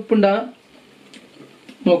ആവശ്യത്തിന് ഉപ്പുണ്ടാകാൻ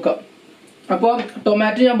നോക്കാം. അപ്പോൾ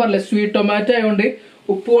ടൊമാറ്റോ ഞാൻ പറഞ്ഞില്ല സ്വീറ്റ് ടൊമാറ്റോ ആയതുകൊണ്ട്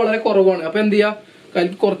ഉപ്പ് വളരെ കുറവാണ്. അപ്പോൾ എന്ത് ചെയ്യുക,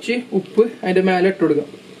 അതിൽ കുറച്ച് ഉപ്പ് അതിൻ്റെ മേലെ ഇട്ട് കൊടുക്കുക.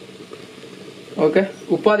 ഓക്കെ,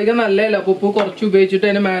 ഉപ്പ് അധികം നല്ലതല്ല, അപ്പോൾ ഉപ്പ് കുറച്ച് ഉപയോഗിച്ചിട്ട്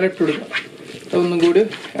അതിൻ്റെ മേലെ ഇട്ട് കൊടുക്കുക. ഒന്നും കൂടി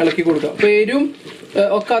ഇളക്കി കൊടുക്കുക. അപ്പോൾ എരിവും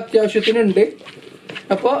ഒക്കെ അത്യാവശ്യത്തിനുണ്ട്.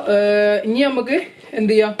 അപ്പോൾ ഇനി നമുക്ക്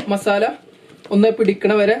എന്ത് ചെയ്യാം, മസാല ഒന്ന്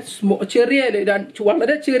പിടിക്കണ വരെ ചെറിയ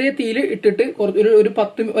വളരെ ചെറിയ തീയിൽ ഇട്ടിട്ട് ഒരു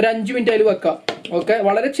 5 മിനിറ്റ് അതിൽ വെക്കാം. ഓക്കെ,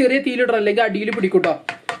 വളരെ ചെറിയ തീയിലിടണം, അല്ലെങ്കിൽ അടിയിൽ പിടിക്കൂട്ടോ.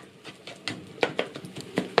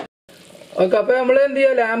 ഓക്കെ, അപ്പൊ നമ്മൾ എന്ത്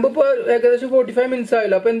ചെയ്യാം, ലാമ്പ് ഇപ്പോൾ ഏകദേശം 45 മിനിറ്റ്സ്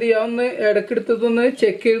ആയല്ലോ. അപ്പൊ എന്ത് ചെയ്യാം, ഒന്ന് ഇടയ്ക്കെടുത്തൊന്ന്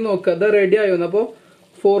ചെക്ക് ചെയ്ത് നോക്കുക അത് റെഡി ആയോന്ന്. അപ്പോൾ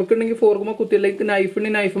ഫോർക്ക് ഉണ്ടെങ്കിൽ ഫോർക്കുമ്പോൾ കുത്തിയില്ലെങ്കിൽ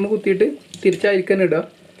നൈഫുണ്ടെങ്കിൽ നൈഫുമ്പോൾ കുത്തിയിട്ട് തിരിച്ചായിരിക്കാൻ ഇടുക.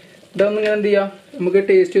 ഇതൊന്നും ഇങ്ങനെ എന്ത് ചെയ്യാം, നമുക്ക്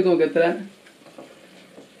ടേസ്റ്റ് ചെയ്ത് നോക്കാം എത്ര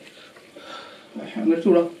അങ്ങനെ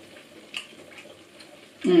ചൂടാ.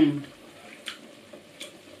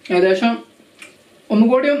 ഏകദേശം ഒന്നും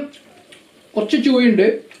കൂടിയും കുറച്ച് ചൂയുണ്ട്.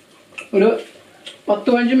 ഒരു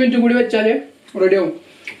 10-15 മിനിറ്റ് കൂടി വെച്ചാൽ റെഡിയാവും.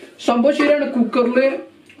 സംഭവം ശരിയാണ്, കുക്കറിൽ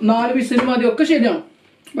 4 വിസിൽ മതി, ഒക്കെ ശരിയാണ്.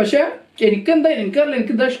 പക്ഷെ എനിക്കറിയില്ല,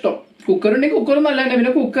 എനിക്കിതാ ഇഷ്ടം. കുക്കർ ഉണ്ടെങ്കിൽ കുക്കർ നല്ല തന്നെ.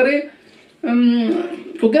 പിന്നെ കുക്കർ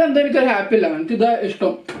എന്താ എനിക്കൊരു ഹാപ്പി അല്ല, എനിക്കിതാ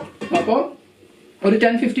ഇഷ്ടം. അപ്പോൾ ഒരു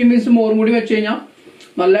 10-15 മിനിറ്റ്സ് മോറും കൂടി വെച്ച് കഴിഞ്ഞാൽ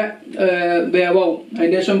നല്ല വേവാവും.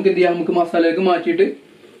 അതിന് ശേഷം നമുക്ക് എന്ത് ചെയ്യാം, നമുക്ക് മസാലയ്ക്ക് മാറ്റിയിട്ട്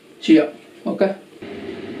ചെയ്യാം. ഓക്കെ,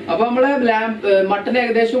 അപ്പൊ നമ്മളെ മട്ടൻ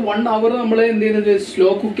ഏകദേശം 1 അവർ നമ്മൾ എന്ത് ചെയ്യുന്നത് സ്ലോ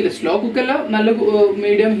കുക്കല്ല, നല്ല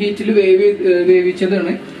മീഡിയം ഹീറ്റിൽ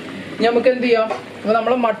വേവിച്ചതാണ്. നമുക്ക് എന്ത് ചെയ്യാം, അപ്പൊ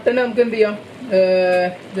നമ്മളെ മട്ടന് നമുക്ക് എന്ത് ചെയ്യാം,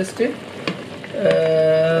 ജസ്റ്റ്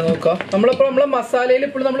നോക്കാം. നമ്മളെ മസാലയിൽ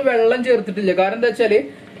ഇപ്പോഴും നമ്മൾ വെള്ളം ചേർത്തിട്ടില്ല. കാരണം എന്താ വെച്ചാല്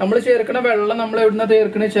നമ്മൾ ചേർക്കണ വെള്ളം നമ്മൾ എവിടുന്ന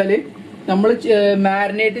ചേർക്കണ വെച്ചാല് നമ്മൾ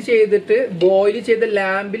മാരിനേറ്റ് ചെയ്തിട്ട് ബോയിൽ ചെയ്ത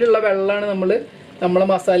ലാമ്പിലുള്ള വെള്ളമാണ് നമ്മളെ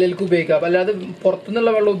മസാലയിലേക്ക് ഉപയോഗിക്കുക. അല്ലാതെ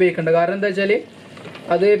പുറത്തുനിന്നുള്ള വെള്ളം ഉപയോഗിക്കേണ്ട. കാരണം എന്താ വെച്ചാല്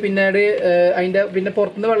അത് പിന്നീട് പിന്നെ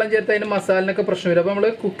പുറത്തുനിന്ന് വെള്ളം ചേർത്ത് അതിന്റെ മസാലിനൊക്കെ പ്രശ്നം വരും. അപ്പൊ നമ്മൾ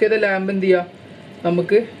കുക്ക് ചെയ്ത ലാമ്പ് എന്ത് ചെയ്യാം,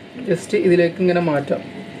 നമുക്ക് ജസ്റ്റ് ഇതിലേക്ക് ഇങ്ങനെ മാറ്റാം.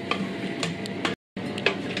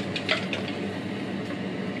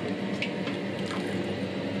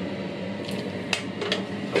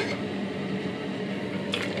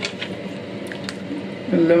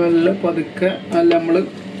 മെല്ലെ പതുക്കെ നമ്മൾ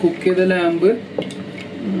കുക്ക് ചെയ്ത ലാമ്പ്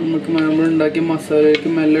നമ്മൾ ഉണ്ടാക്കിയ മസാലയ്ക്ക്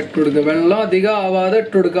മെല്ലെ ഇട്ട് കൊടുക്കുക. വെള്ളം അധികം ആവാതെ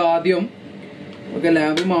ഇട്ട് കൊടുക്കുക ആദ്യം. ഓക്കെ,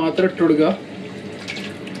 ലാമ്പ് മാത്രം ഇട്ട് കൊടുക്കുക.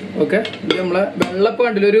 ഓക്കെ, ഇത് നമ്മളെ വെള്ളപ്പം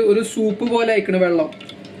കണ്ടില്ല, ഒരു സൂപ്പ് പോലെ അയക്കണ വെള്ളം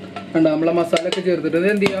കണ്ട. നമ്മളെ മസാല ഒക്കെ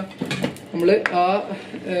ചേർത്തിട്ട് എന്ത് ചെയ്യുക, നമ്മൾ ആ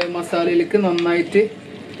മസാലയിലേക്ക് നന്നായിട്ട്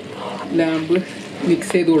ലാമ്പ്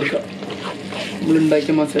മിക്സ് ചെയ്ത് കൊടുക്കുക നമ്മൾ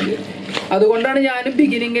ഉണ്ടാക്കിയ മസാല. അതുകൊണ്ടാണ് ഞാൻ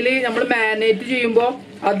ബിഗിനിങ്ങിൽ നമ്മൾ മാരിനേറ്റ് ചെയ്യുമ്പോൾ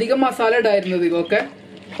അധികം മസാല ഇടായിരുന്നത്. ഓക്കെ,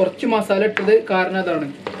 കുറച്ച് മസാല ഇട്ടത് കാരണം അതാണ്.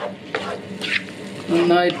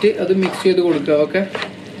 നന്നായിട്ട് അത് മിക്സ് ചെയ്ത് കൊടുക്കുക. ഓക്കെ,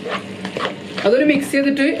 അതൊരു മിക്സ്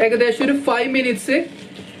ചെയ്തിട്ട് ഏകദേശം ഒരു 5 മിനിറ്റ്സ്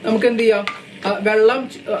നമുക്ക് എന്ത് ചെയ്യാം, വെള്ളം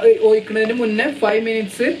ഒഴിക്കുന്നതിന് മുന്നേ 5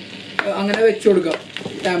 മിനിറ്റ്സ് അങ്ങനെ വെച്ചു കൊടുക്കുക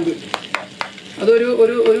ലാമ്പ്. അതൊരു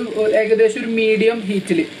ഏകദേശം ഒരു മീഡിയം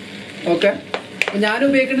ഹീറ്റിൽ. ഓക്കെ, ഞാൻ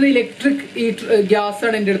ഉപയോഗിക്കുന്നത് ഇലക്ട്രിക് ഗ്യാസ്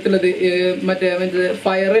ആണ് എൻ്റെ അടുത്തുള്ളത്. മറ്റേ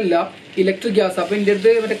ഫയറില്ല, ഇലക്ട്രിക് ഗ്യാസ്. അപ്പൊ എൻ്റെ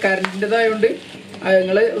അടുത്ത് മറ്റേ കറണ്ടിൻ്റെതായതുകൊണ്ട്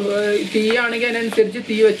നിങ്ങള് തീ ആണെങ്കിൽ അതിനനുസരിച്ച്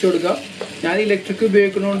തീ വെച്ചു കൊടുക്കുക. ഞാൻ ഇലക്ട്രിക്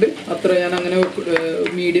ഉപയോഗിക്കുന്നതുകൊണ്ട് ഞാൻ അങ്ങനെ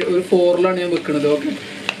മീഡിയം ഒരു 4-ലാണ് ഞാൻ വെക്കുന്നത്. ഓക്കെ,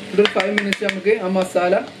 ഒരു 5 മിനിറ്റ്സ് നമുക്ക് ആ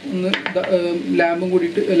മസാല ഒന്ന് ലാമ്പും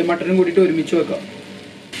കൂടിയിട്ട് മട്ടനും കൂടിയിട്ട് ഒരുമിച്ച് വെക്കാം.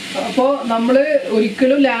 അപ്പോൾ നമ്മൾ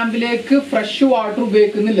ഒരിക്കലും ലാമ്പിലേക്ക് ഫ്രഷ് വാട്ടർ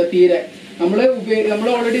ഉപയോഗിക്കുന്നില്ല തീരെ. നമ്മൾ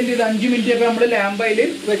ഓൾറെഡി എന്ത് ചെയ്ത് 5 മിനിറ്റ് ഒക്കെ നമ്മൾ ലാമ്പ് അതിൽ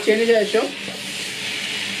വെച്ചതിന് ശേഷം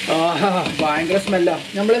ഭയങ്കര സ്മെല്ലാ.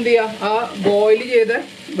 നമ്മൾ എന്ത് ചെയ്യുക, ആ ബോയിൽ ചെയ്ത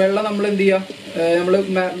വെള്ളം നമ്മൾ എന്ത് ചെയ്യുക, നമ്മൾ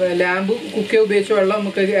ലാമ്പ് കുക്ക് ഉപയോഗിച്ച വെള്ളം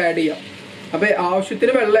നമുക്ക് ആഡ് ചെയ്യാം. അപ്പൊ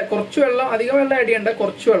ആവശ്യത്തിന് കുറച്ച് വെള്ളം, അധികം വെള്ളം ആഡ് ചെയ്യണ്ട,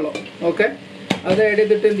 കുറച്ച് വെള്ളം. ഓക്കെ, അത് ആഡ്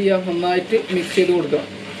ചെയ്തിട്ട് എന്ത് ചെയ്യാം, നന്നായിട്ട് മിക്സ് ചെയ്ത് കൊടുക്കുക.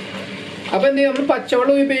 അപ്പൊ എന്ത് ചെയ്യും, നമ്മൾ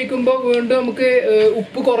പച്ചവെള്ളം ഉപയോഗിക്കുമ്പോൾ വീണ്ടും നമുക്ക്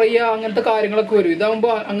ഉപ്പ് കുറയുക അങ്ങനത്തെ കാര്യങ്ങളൊക്കെ വരും.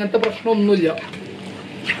 ഇതാകുമ്പോൾ അങ്ങനത്തെ പ്രശ്നമൊന്നുമില്ല.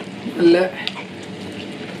 നല്ല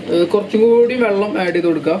കുറച്ചും കൂടി വെള്ളം ആഡ് ചെയ്ത്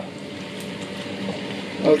കൊടുക്കുക.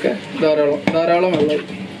 ഓക്കെ, ധാരാളം വെള്ളമായി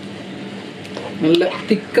നല്ല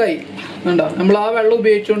തിക്കായി വേണ്ട. നമ്മൾ ആ വെള്ളം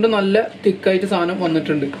ഉപയോഗിച്ചുകൊണ്ട് നല്ല തിക്കായിട്ട് സാധനം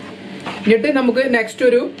വന്നിട്ടുണ്ട്. എന്നിട്ട് നമുക്ക് നെക്സ്റ്റ്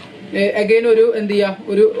അഗൈൻ എന്ത് ചെയ്യാം,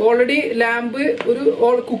 ഓൾറെഡി ലാമ്പ്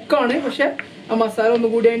കുക്കാണ്. പക്ഷെ ആ മസാല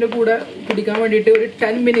ഒന്നുകൂടി അതിൻ്റെ കൂടെ പിടിക്കാൻ വേണ്ടിയിട്ട് ഒരു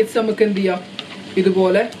 10 മിനിറ്റ്സ് നമുക്ക് എന്ത് ചെയ്യാം,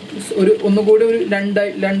 ഇതുപോലെ ഒന്നുകൂടി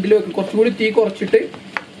രണ്ടിൽ വെക്കും. കുറച്ചും കൂടി തീ കുറച്ചിട്ട്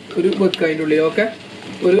വെക്കുക അതിൻ്റെ ഉള്ളിൽ. ഓക്കെ,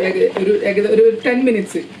 ഒരു 10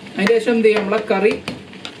 മിനിറ്റ്സ്. അതിന് ശേഷം എന്ത് ചെയ്യാം, നമ്മളെ കറി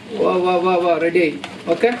റെഡിയായി.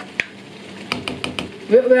 ഓക്കെ,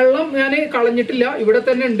 വെള്ളം ഞാൻ കളഞ്ഞിട്ടില്ല, ഇവിടെ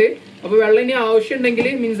തന്നെ ഉണ്ട്. അപ്പോൾ വെള്ളം ഇനി ആവശ്യമുണ്ടെങ്കിൽ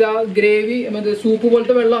മീൻസ് ആ ഗ്രേവി മറ്റേ സൂപ്പ്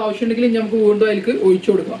പോലത്തെ വെള്ളം ആവശ്യമുണ്ടെങ്കിൽ ഇനി നമുക്ക് വീണ്ടും അതിലേക്ക് ഒഴിച്ചു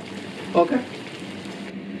കൊടുക്കാം. Okay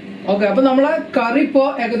okay. അപ്പോൾ നമ്മളെ കറി ഇപ്പോൾ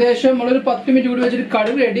ഏകദേശം നമ്മളൊരു 10 മിനിറ്റ് കൂടി വെച്ചിട്ട്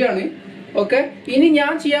കറി റെഡിയാണ്. ഓക്കെ. ഇനി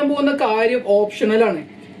ഞാൻ ചെയ്യാൻ പോകുന്ന കാര്യം ഓപ്ഷണലാണ്.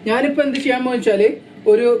 ഞാനിപ്പോൾ എന്ത് ചെയ്യാൻ പോകുന്ന വെച്ചാൽ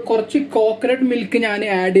കുറച്ച് കോക്കനട്ട് മിൽക്ക് ഞാൻ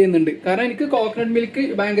ആഡ് ചെയ്യുന്നുണ്ട്. കാരണം എനിക്ക് കോക്കനട്ട് മിൽക്ക്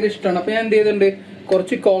ഭയങ്കര ഇഷ്ടമാണ്. അപ്പോൾ ഞാൻ എന്ത് ചെയ്യുന്നുണ്ട്,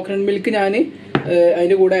 കുറച്ച് കോക്കനട്ട് മിൽക്ക് ഞാൻ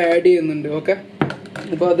അതിൻ്റെ കൂടെ ആഡ് ചെയ്യുന്നുണ്ട്. ഓക്കെ.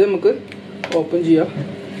 അപ്പോൾ അത് നമുക്ക് ഓപ്പൺ ചെയ്യാം.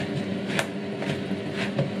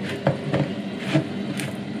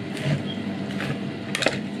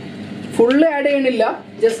 ഫുള്ള് ആഡ് ചെയ്യണില്ല,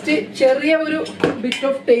 ജസ്റ്റ് ചെറിയ ഒരു ബിറ്റ്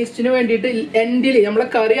ഓഫ് ടേസ്റ്റിന് വേണ്ടിയിട്ട് എൻഡിൽ നമ്മളെ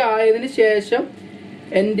കറി ആയതിനു ശേഷം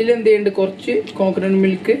എൻഡിൽ എന്ത് ചെയ്യുന്നുണ്ട്, കുറച്ച് കോക്കനട്ട്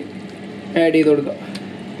മിൽക്ക് ആഡ് ചെയ്ത് കൊടുക്കാം.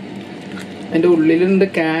 അതിൻ്റെ ഉള്ളിലുണ്ട്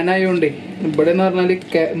ക്യാനായോണ്ടേ. ഇവിടെ എന്ന് പറഞ്ഞാൽ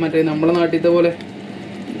മറ്റേ നമ്മളെ നാട്ടിലത്തെ പോലെ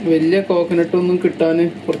വലിയ കോക്കനട്ടൊന്നും കിട്ടാൻ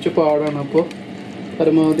കുറച്ച് പാടാണ്. അപ്പോൾ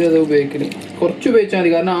പരമാവധി അത് ഉപയോഗിക്കല് കുറച്ച് ഉപയോഗിച്ചാൽ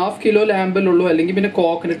മതി. കാരണം 1/2 കിലോ ലാമ്പല്ലുള്ളൂ. അല്ലെങ്കിൽ പിന്നെ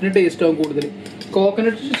കോക്കനട്ടിന് ടേസ്റ്റ് ആവും കൂടുതൽ.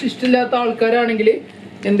 കോക്കനട്ട് ഇഷ്ടമില്ലാത്ത ആൾക്കാരാണെങ്കിൽ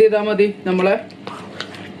എന്ത് ചെയ്താൽ മതി, നമ്മളെ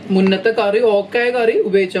മുന്നത്തെ കറി ഓക്കായ കറി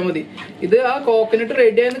ഉപയോഗിച്ചാൽ മതി. ഇത് ആ കോക്കനട്ട്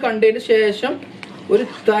റെഡി ആയെന്ന് കണ്ടതിന് ശേഷം ഒരു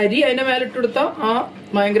തരി അതിൻ്റെ മേലെ ഇട്ടെടുത്താൽ ആ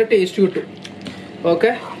ഭയങ്കര ടേസ്റ്റ് കിട്ടും.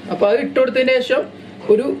 ഓക്കെ. അപ്പോൾ അത് ഇട്ടുകൊടുത്തതിന് ശേഷം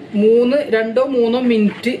ഒരു 2-3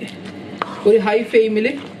 മിനിറ്റ് ഒരു ഹൈ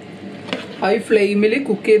ഫ്ലെയിമിൽ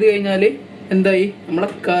കുക്ക് ചെയ്ത് കഴിഞ്ഞാൽ എന്തായി, നമ്മളെ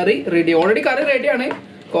കറി റെഡി. ഓൾറെഡി കറി റെഡിയാണ്.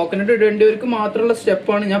 കോക്കനട്ട് ഇടേണ്ടവർക്ക് മാത്രമുള്ള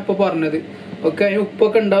സ്റ്റെപ്പാണ് ഞാൻ ഇപ്പോൾ പറഞ്ഞത്. ഓക്കെ. അതിന്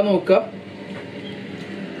ഉപ്പൊക്കെ ഉണ്ടാകും നോക്കുക.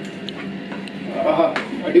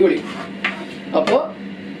 അടിപൊളി. അപ്പോൾ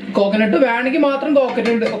കോക്കനട്ട് വേണമെങ്കിൽ മാത്രം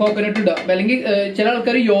കോക്കനട്ട് ഇടുക. അല്ലെങ്കിൽ ചില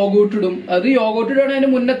ആൾക്കാർ യോഗോട്ട് ഇടും. അത് യോഗോട്ട് ഇടുകയാണെങ്കിൽ അതിന്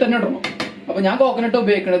മുന്നേ തന്നെ ഇടണം. അപ്പോൾ ഞാൻ കോക്കനട്ട്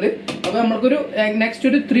ഉപയോഗിക്കുന്നത്. അപ്പോൾ നമുക്കൊരു നെക്സ്റ്റ്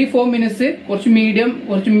ഒരു 3-4 മിനിറ്റ്സ് കുറച്ച്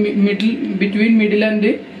ബിറ്റ്വീൻ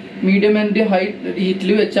മീഡിയം ആൻഡ് ഹൈ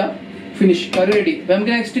ഹീറ്റിൽ വെച്ചാൽ ഫിനിഷ് കറി റെഡി. അപ്പോൾ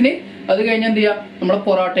നമുക്ക് നെക്സ്റ്റിന് അത് കഴിഞ്ഞാൽ എന്ത് ചെയ്യാം, നമ്മളെ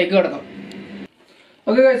പൊറാട്ടയ്ക്ക് കിടക്കാം.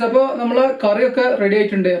 ഓക്കെ ഗൈസ്, അപ്പോൾ നമ്മളെ കറിയൊക്കെ റെഡി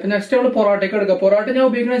ആയിട്ടുണ്ട്. അപ്പോൾ നെക്സ്റ്റ് നമ്മൾ പൊറാട്ടയ്ക്ക് എടുക്കുക. പൊറാട്ട ഞാൻ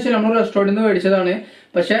ഉപയോഗിക്കുന്നത് വെച്ചാൽ നമ്മൾ റെസ്റ്റോറൻറ്റിൽ നിന്ന് മേടിച്ചതാണ്.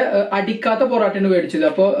 പക്ഷെ അടിക്കാത്ത പൊറാട്ടയാണ് മേടിച്ചത്.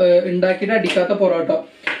 അപ്പോൾ ഉണ്ടാക്കിയിട്ട് അടിക്കാത്ത പൊറോട്ട.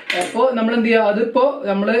 അപ്പോൾ നമ്മൾ എന്ത് ചെയ്യുക, അതിപ്പോൾ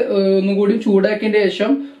നമ്മൾ ഒന്നും കൂടി ചൂടാക്കിയതിന്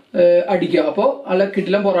ശേഷം അടിക്കുക. അപ്പോൾ നല്ല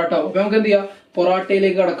കിടിലൻ പൊറോട്ട ആവും. അപ്പോൾ നമുക്ക് എന്ത് ചെയ്യാം,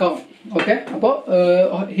 പൊറാട്ടയിലേക്ക് കിടക്കാം. ഓക്കെ. അപ്പോൾ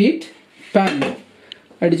ഹീറ്റ് പാൻ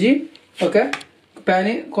അടിച്ച്. ഓക്കെ.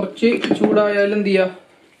 പാന് കുറച്ച് ചൂടായാലും എന്ത് ചെയ്യുക,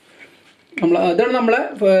 അതാണ് നമ്മളെ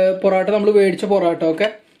പൊറോട്ട, നമ്മൾ മേടിച്ച പൊറോട്ട. Okay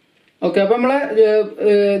okay. അപ്പോൾ നമ്മളെ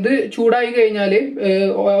ഇത് ചൂടായി കഴിഞ്ഞാൽ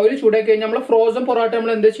നമ്മളെ ഫ്രോസൺ പൊറോട്ട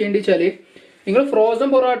നമ്മൾ എന്താ ചെയ്യേണ്ടത് വെച്ചാൽ, നിങ്ങൾ ഫ്രോസൺ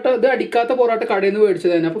പൊറോട്ട, ഇത് അടിക്കാത്ത പൊറോട്ട കടയിൽ നിന്ന്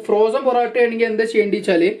മേടിച്ചത് തന്നെ. അപ്പോൾ ഫ്രോസൺ പൊറോട്ട ആണെങ്കിൽ എന്താ ചെയ്യേണ്ടത്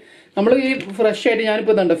വെച്ചാൽ, നമ്മൾ ഈ ഫ്രഷ് ആയിട്ട്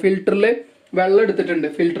ഞാനിപ്പോൾ ഇതുണ്ട് ഫിൽറ്ററിൽ വെള്ളം എടുത്തിട്ടുണ്ട്.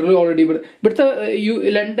 ഫിൽറ്ററിൽ ഓൾറെഡി ഇവിടുത്തെ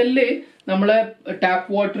ലണ്ടനിൽ നമ്മളെ ടാപ്പ്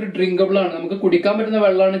വാട്ടർ ഡ്രിങ്കബിൾ ആണ്, നമുക്ക് കുടിക്കാൻ പറ്റുന്ന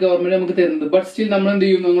വെള്ളമാണ് ഗവൺമെന്റ് നമുക്ക് തരുന്നത്. ബട്ട് സ്റ്റിൽ നമ്മൾ എന്ത്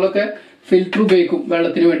ചെയ്യും, നമ്മളൊക്കെ ഫിൽറ്റർ ഉപയോഗിക്കും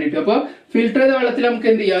വെള്ളത്തിന് വേണ്ടിയിട്ട്. അപ്പോൾ ഫിൽറ്റർ ചെയ്ത വെള്ളത്തിൽ നമുക്ക്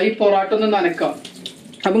എന്ത് ചെയ്യാം, ഈ പൊറോട്ട ഒന്ന് നനക്കാം.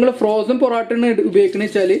 അപ്പോൾ നിങ്ങൾ ഫ്രോസൺ പൊറോട്ടയാണ് ഉപയോഗിക്കണമെന്ന്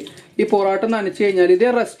വെച്ചാൽ ഈ പൊറോട്ട നനച്ച് കഴിഞ്ഞാൽ, ഇത്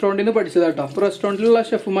റെസ്റ്റോറൻറ്റിൽ നിന്ന് പഠിച്ചതാട്ടോ. അപ്പോൾ റെസ്റ്റോറൻറ്റിലുള്ള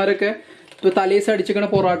ഷെഫുമാരൊക്കെ ഇപ്പോൾ തലേസ് അടിച്ചിരിക്കണ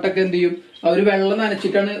പൊറോട്ട ഒക്കെ എന്ത് ചെയ്യും, അവർ വെള്ളം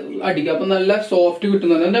നനച്ചിട്ടാണ് അടിക്കുക. അപ്പോൾ നല്ല സോഫ്റ്റ്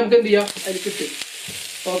കിട്ടുന്നത്. അതുകൊണ്ട് നമുക്ക് എന്ത് ചെയ്യാം, അതിൽ കിട്ടും.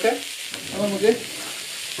 ഓക്കെ. അപ്പോൾ നമുക്ക്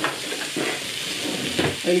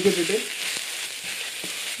അതിൽ കിട്ടിട്ട്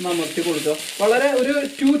അമർത്തി കൊടുക്കുക. വളരെ ഒരു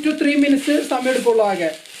 2 to 3 മിനിറ്റ്സ് സമയം എടുക്കുള്ളൂ ആകെ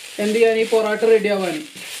എന്ത് ചെയ്യാൻ, ഈ പൊറോട്ട റെഡി ആവാൻ.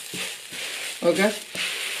 ഓക്കെ.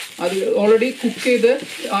 അത് ഓൾറെഡി കുക്ക് ചെയ്ത്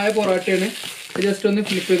ആയ പൊറോട്ടയാണ്. ജസ്റ്റ് ഒന്ന്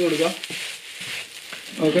ഫ്ലിപ്പ് ചെയ്ത് കൊടുക്കുക.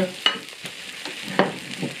 Okay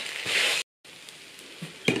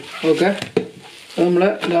okay. അപ്പോൾ നമ്മളെ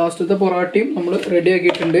ലാസ്റ്റത്തെ പൊറോട്ടയും നമ്മൾ റെഡി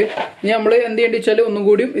ആക്കിയിട്ടുണ്ട്. ഇനി നമ്മൾ എന്ത് ചെയ്യേണ്ടി വെച്ചാൽ ഒന്നും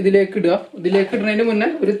കൂടിയും ഇതിലേക്ക് ഇടുക. ഇതിലേക്ക് ഇടുന്നതിന് മുന്നേ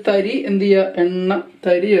ഒരു തരി എന്ത് ചെയ്യുക, എണ്ണ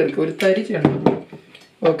തരി ചേർക്കുക. ഒരു തരി ചെയ്യണം.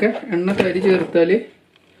 ഓക്കെ. എണ്ണ തരി ചേർത്താൽ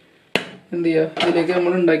എന്ത് ചെയ്യുക, ഇതിലേക്ക്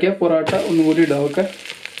നമ്മൾ ഉണ്ടാക്കിയ പൊറോട്ട ഒന്നും കൂടി ഇടുക. ഓക്കെ.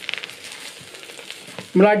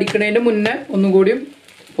 നമ്മൾ അടിക്കണതിൻ്റെ മുന്നേ ഒന്നും കൂടിയും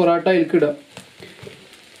പൊറോട്ട അതിലേക്ക് ഇടുക.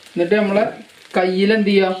 എന്നിട്ട് നമ്മളെ കയ്യിൽ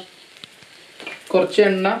എന്ത് ചെയ്യുക, കുറച്ച്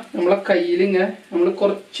എണ്ണ നമ്മളെ കയ്യിലിങ്ങനെ,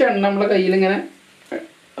 കുറച്ച് എണ്ണ നമ്മളെ കയ്യിലിങ്ങനെ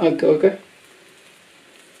ആക്കുക. Okay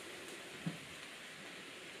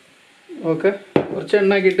okay. കുറച്ച്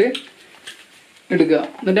എണ്ണ ആക്കിയിട്ട് എടുക്കുക.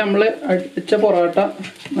 എന്നിട്ട് നമ്മൾ അടിച്ച പൊറോട്ട,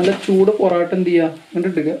 നല്ല ചൂട് പൊറോട്ട എന്ത് ചെയ്യുക,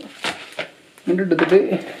 എന്നിട്ട് എടുക്കുക. എന്നിട്ട് എടുത്തിട്ട്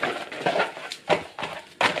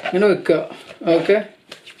ഇങ്ങനെ വെക്കുക. ഓക്കെ.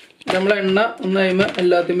 നമ്മൾ എണ്ണ ഒന്ന് കഴിയുമ്പോൾ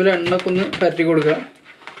എല്ലാത്തിനും എണ്ണ ഒന്ന് പരട്ടി കൊടുക്കുക.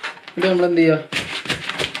 എന്നിട്ട് നമ്മൾ എന്ത് ചെയ്യുക,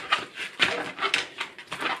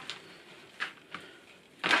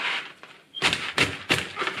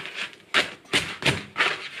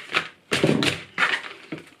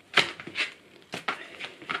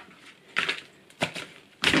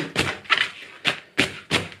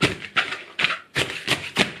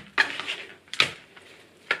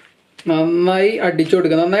 നന്നായി അടിച്ചു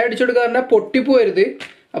കൊടുക്കുക. നന്നായി അടിച്ചു കൊടുക്കുക പറഞ്ഞാൽ പൊട്ടിപ്പോരുത്.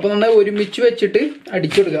 അപ്പോൾ നമ്മൾ ഒരുമിച്ച് വെച്ചിട്ട്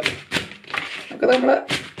അടിച്ചു കൊടുക്കുക. ഒക്കെ നമ്മുടെ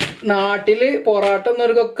നാട്ടിൽ പൊറാട്ട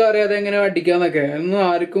എന്നവർക്കൊക്കെ അറിയാതെ എങ്ങനെ അടിക്കാന്നൊക്കെ, ഒന്നും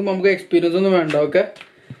ആർക്കും നമുക്ക് എക്സ്പീരിയൻസ് ഒന്നും വേണ്ട. ഓക്കെ,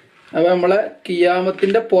 അപ്പോൾ നമ്മളെ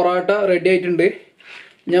കിയാമത്തിൻ്റെ പൊറാട്ട റെഡി ആയിട്ടുണ്ട്.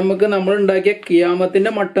 നമുക്ക് നമ്മൾ ഉണ്ടാക്കിയ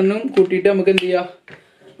കിയാമത്തിൻ്റെ മട്ടനും കൂട്ടിയിട്ട് നമുക്ക് എന്ത് ചെയ്യാം,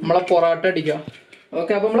 നമ്മളെ പൊറാട്ട അടിക്കാം.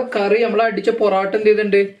 ഓക്കെ, അപ്പോൾ നമ്മളെ കറി, നമ്മളെ അടിച്ച പൊറാട്ട എന്ത്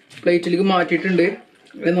ചെയ്തിട്ടുണ്ട്, പ്ലേറ്റിലേക്ക് മാറ്റിയിട്ടുണ്ട്.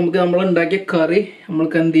 നമുക്ക് നമ്മൾ ഉണ്ടാക്കിയ കറി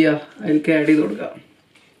നമ്മൾക്ക് എന്ത് ചെയ്യാം, അതിലേക്ക് ആഡ് ചെയ്ത് കൊടുക്കാം.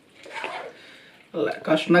 അല്ല,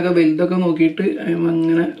 കഷ്ണമൊക്കെ വലുതൊക്കെ നോക്കിയിട്ട്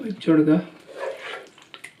അങ്ങനെ വെച്ച് കൊടുക്കുക.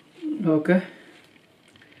 ഓക്കെ,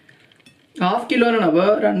 1/2 കിലോനാണ്. അപ്പോൾ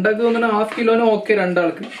രണ്ടാൾക്ക് തോന്നുന്നു 1/2 കിലോന് ഓക്കെ,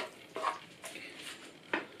 രണ്ടാൾക്ക്.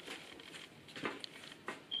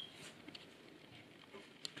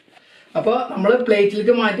 അപ്പോൾ നമ്മൾ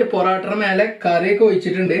പ്ലേറ്റിലേക്ക് മാറ്റിയ പൊറാട്ടയുടെ മേലെ കറിയൊക്കെ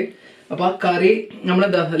ഒഴിച്ചിട്ടുണ്ട്. അപ്പോൾ ആ കറി നമ്മൾ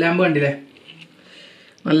ലാമ്പ് കണ്ടില്ലേ,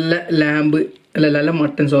 നല്ല ലാമ്പ് അല്ല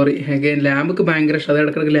മട്ടൻ, സോറി അഗൈൻ, ലാമ്പൊക്കെ ഭയങ്കര ഇഷ്ടം, അത്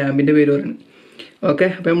ഇടക്കിടക്ക് ലാമ്പിൻ്റെ പേര് പറയുന്നത്. ഓക്കെ,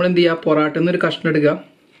 അപ്പോൾ നമ്മൾ എന്ത് ചെയ്യുക, പൊറാട്ടയിൽ നിന്ന് ഒരു കഷ്ണം എടുക്കുക.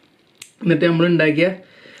 എന്നിട്ട് നമ്മൾ ഉണ്ടാക്കിയ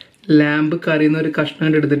ലാമ്പ് കറിയിൽ നിന്ന് ഒരു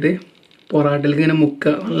കഷ്ണം എടുത്തിട്ട് പൊറാട്ടയിലേക്ക് ഇങ്ങനെ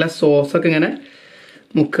മുക്കുക. നല്ല സോസൊക്കെ ഇങ്ങനെ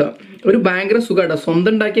മുക്കുക. ഒരു ഭയങ്കര സുഖമാട്ടോ.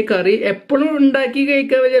 സ്വന്തം ഉണ്ടാക്കിയ കറി എപ്പോഴും ഉണ്ടാക്കി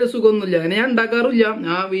കഴിക്കാൻ വലിയ സുഖമൊന്നുമില്ല. അങ്ങനെ ഞാൻ ഉണ്ടാക്കാറില്ല,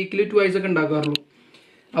 ഞാൻ വീക്കിലി 2 ഒക്കെ ഉണ്ടാക്കാറുള്ളൂ.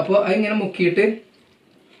 അപ്പോൾ അതിങ്ങനെ മുക്കിയിട്ട്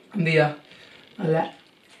എന്ത് ചെയ്യുക, അല്ല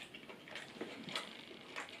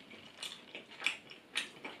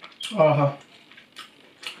ആഹാ,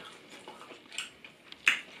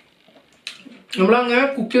 നമ്മളങ്ങനെ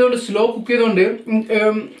കുക്ക് ചെയ്തുകൊണ്ട്, സ്ലോ കുക്ക് ചെയ്തുകൊണ്ട്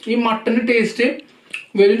ഈ മട്ടൻ്റെ ടേസ്റ്റ്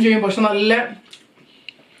വരും ചെയ്യും. പക്ഷെ നല്ല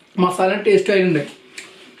മസാല ടേസ്റ്റ് ആയിട്ടുണ്ട്.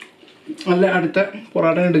 നല്ല അടുത്ത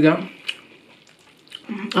പൊറാട്ട എടുക്കാം.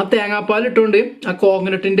 ആ തേങ്ങാപ്പാൽ ഇട്ടുകൊണ്ട് ആ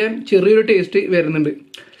കോക്കനട്ടിൻ്റെ ചെറിയൊരു ടേസ്റ്റ് വരുന്നുണ്ട്.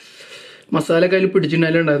 മസാല കയ്യിൽ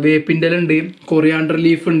പിടിച്ചിട്ടുണ്ടായിട്ടുണ്ട്. വേപ്പിൻ്റെ ഇല ഉണ്ട്, കൊറിയാണ്ടർ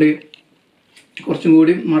ലീഫ് ഉണ്ട്. കുറച്ചും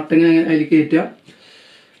കൂടി മട്ടൻ അതിൽ കയറ്റുക,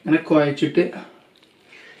 അങ്ങനെ കുഴച്ചിട്ട്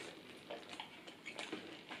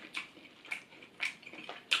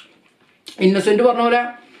ഇന്നസെന്റ് പറഞ്ഞ പോലെ,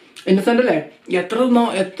 ഇന്നസെന്റ് അല്ലേ,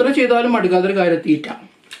 എത്ര ചെയ്താലും മടുക്കാത്തൊരു കാര്യം തീറ്റ.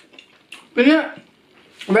 പിന്നെ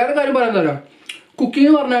വേറെ കാര്യം പറയാൻ,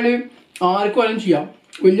 കുക്കിംഗ് പറഞ്ഞാൽ ആർക്കും ആരും ചെയ്യാം,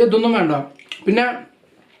 വലിയ ഇതൊന്നും വേണ്ട. പിന്നെ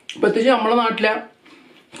പ്രത്യേകിച്ച് നമ്മളെ നാട്ടിലെ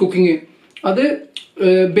കുക്കിങ്, അത്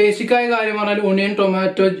ബേസിക്കായ കാര്യം പറഞ്ഞാൽ ഓണിയൻ,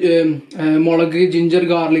 ടൊമാറ്റോ, മുളക്, ജിഞ്ചർ,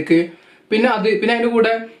 ഗാർലിക്, പിന്നെ അതിൻ്റെ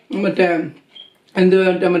കൂടെ മറ്റേ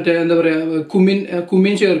എന്താ പറയുക,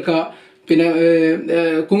 കുമിൻ ചേർക്കുക, പിന്നെ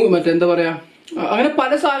എന്താ പറയുക, അങ്ങനെ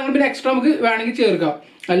പല സാധനങ്ങളും പിന്നെ എക്സ്ട്രാ നമുക്ക് വേണമെങ്കിൽ ചേർക്കാം.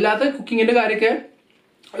 അല്ലാത്ത കുക്കിങ്ങിൻ്റെ കാര്യമൊക്കെ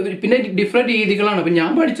പിന്നെ ഡിഫറെൻറ്റ് രീതികളാണ്. അപ്പം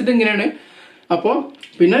ഞാൻ പഠിച്ചത് ഇങ്ങനെയാണ്. അപ്പോൾ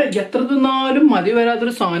പിന്നെ എത്ര തിന്നാലും മതി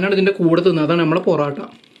വരാത്തൊരു സാധനമാണ് ഇതിൻ്റെ കൂടെ തിന്നത്, അതാണ് നമ്മളെ പൊറാട്ട.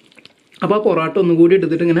 അപ്പോൾ ആ പൊറാട്ട ഒന്നും കൂടി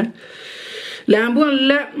എടുത്തിട്ട് ഇങ്ങനെ ലാമ്പ്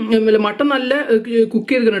നല്ല മട്ടൻ നല്ല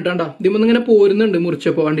കുക്ക് ചെയ്തിരിക്കണം കേട്ടോ. ഇതിമൊന്നും ഇങ്ങനെ പോരുന്നുണ്ട്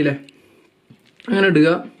മുറിച്ചപ്പോൾ, കണ്ടില്ലേ, അങ്ങനെ ഇടുക.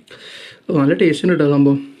 നല്ല ടേസ്റ്റ് ഉണ്ട് കേട്ടോ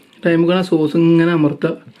സംഭവം. ടൈമിൽ സോസ് ഇങ്ങനെ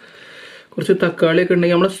അമർത്തുക. കുറച്ച് തക്കാളിയൊക്കെ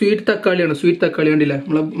ഉണ്ടെങ്കിൽ, നമ്മളെ സ്വീറ്റ് തക്കാളിയാണ്, സ്വീറ്റ് തക്കാളി കണ്ടില്ലേ,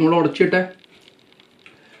 നമ്മൾ ഉടച്ചിട്ടെ.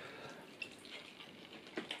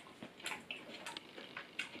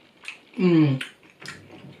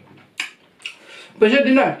 പക്ഷെ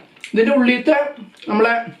ഇതിന്റെ ഉള്ളിലത്തെ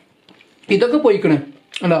നമ്മളെ ഇതൊക്കെ പോയിക്കണേ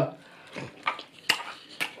അല്ല,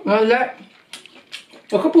 നല്ല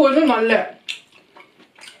ഒക്കെ പോയത് നല്ല.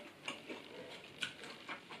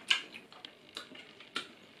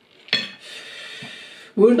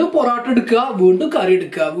 വീണ്ടും പൊറാട്ട എടുക്കുക, വീണ്ടും കറി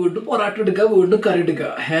എടുക്കുക, വീണ്ടും പൊറാട്ട എടുക്കുക, വീണ്ടും കറി എടുക്കുക.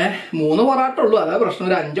 3 പൊറാട്ട ഉള്ളൂ, അതാ പ്രശ്നം.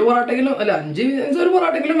 ഒരു 5 പൊറാട്ടെങ്കിലും, അല്ല 5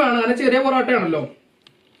 പൊറാട്ടെങ്കിലും വേണം, അങ്ങനെ ചെറിയ പൊറാട്ടയാണല്ലോ.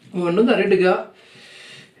 വീണ്ടും കറി എടുക്കുക.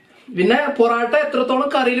 പിന്നെ പൊറാട്ട എത്രത്തോളം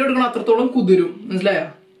കറിയിൽ എടുക്കണം അത്രത്തോളം കുതിരും, മനസ്സിലായോ?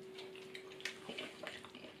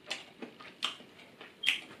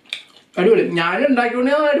 അടിപൊളി. ഞാൻ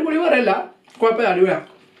ഉണ്ടാക്കിയോണ്ട് അടിപൊളി പറയല്ല, കുഴപ്പമില്ല, അടിപൊളിയാണ്.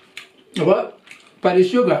 അപ്പോൾ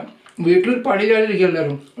പരീക്ഷ നോക്കുക, വീട്ടിൽ പണിയില്ലാതിരിക്കുക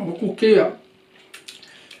എല്ലാവരും, അപ്പോൾ കുക്ക് ചെയ്യുക.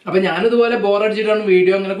 അപ്പം ഞാനിതുപോലെ ബോറടിച്ചിട്ടാണ്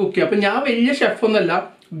വീഡിയോ അങ്ങനെ കുക്ക് ചെയ്യുക. അപ്പം ഞാൻ വലിയ ഷെഫൊന്നുമല്ല,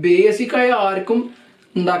 ബേസിക്കായ ആർക്കും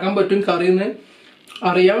ഉണ്ടാക്കാൻ പറ്റും കറിയെന്ന്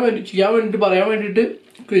ചെയ്യാൻ വേണ്ടിയിട്ട് പറയാൻ വേണ്ടിയിട്ട്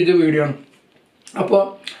ചെയ്ത വീഡിയോ ആണ്. അപ്പോൾ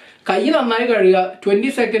കൈ നന്നായി കഴുകുക. 20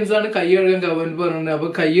 seconds ആണ് കൈ കഴുകാൻ ഗവൺമെൻറ് പറയുന്നത്. അപ്പോൾ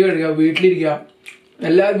കൈ കഴുകുക, വീട്ടിലിരിക്കുക.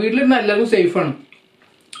 വീട്ടിലിരുന്ന എല്ലാവർക്കും സേഫാണ്.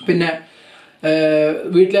 പിന്നെ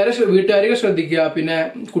വീട്ടുകാരെയൊക്കെ ശ്രദ്ധിക്കുക, പിന്നെ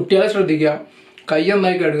കുട്ടികളെ ശ്രദ്ധിക്കുക, കൈ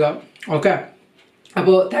നന്നായി കഴുകുക. ഓക്കെ,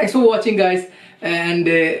 അപ്പോൾ thanks for watching guys.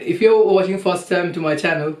 And if you watching first time to my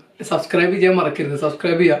channel, subscribe ചെയ്യാൻ മറക്കരുത്.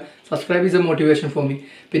 സബ്സ്ക്രൈബ് ചെയ്യുക. Subscribe is A motivation for me.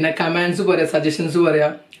 പിന്നെ കമൻസ് പറയുക, സജഷൻസ് പറയുക,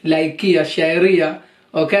 ലൈക്ക് ചെയ്യുക, ഷെയർ ചെയ്യുക.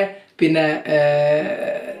 ഓക്കെ, പിന്നെ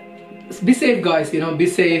be safe guys, be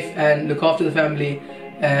safe and look after the family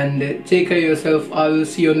and take care of yourself. I will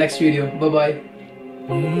see you next video. Bye bye.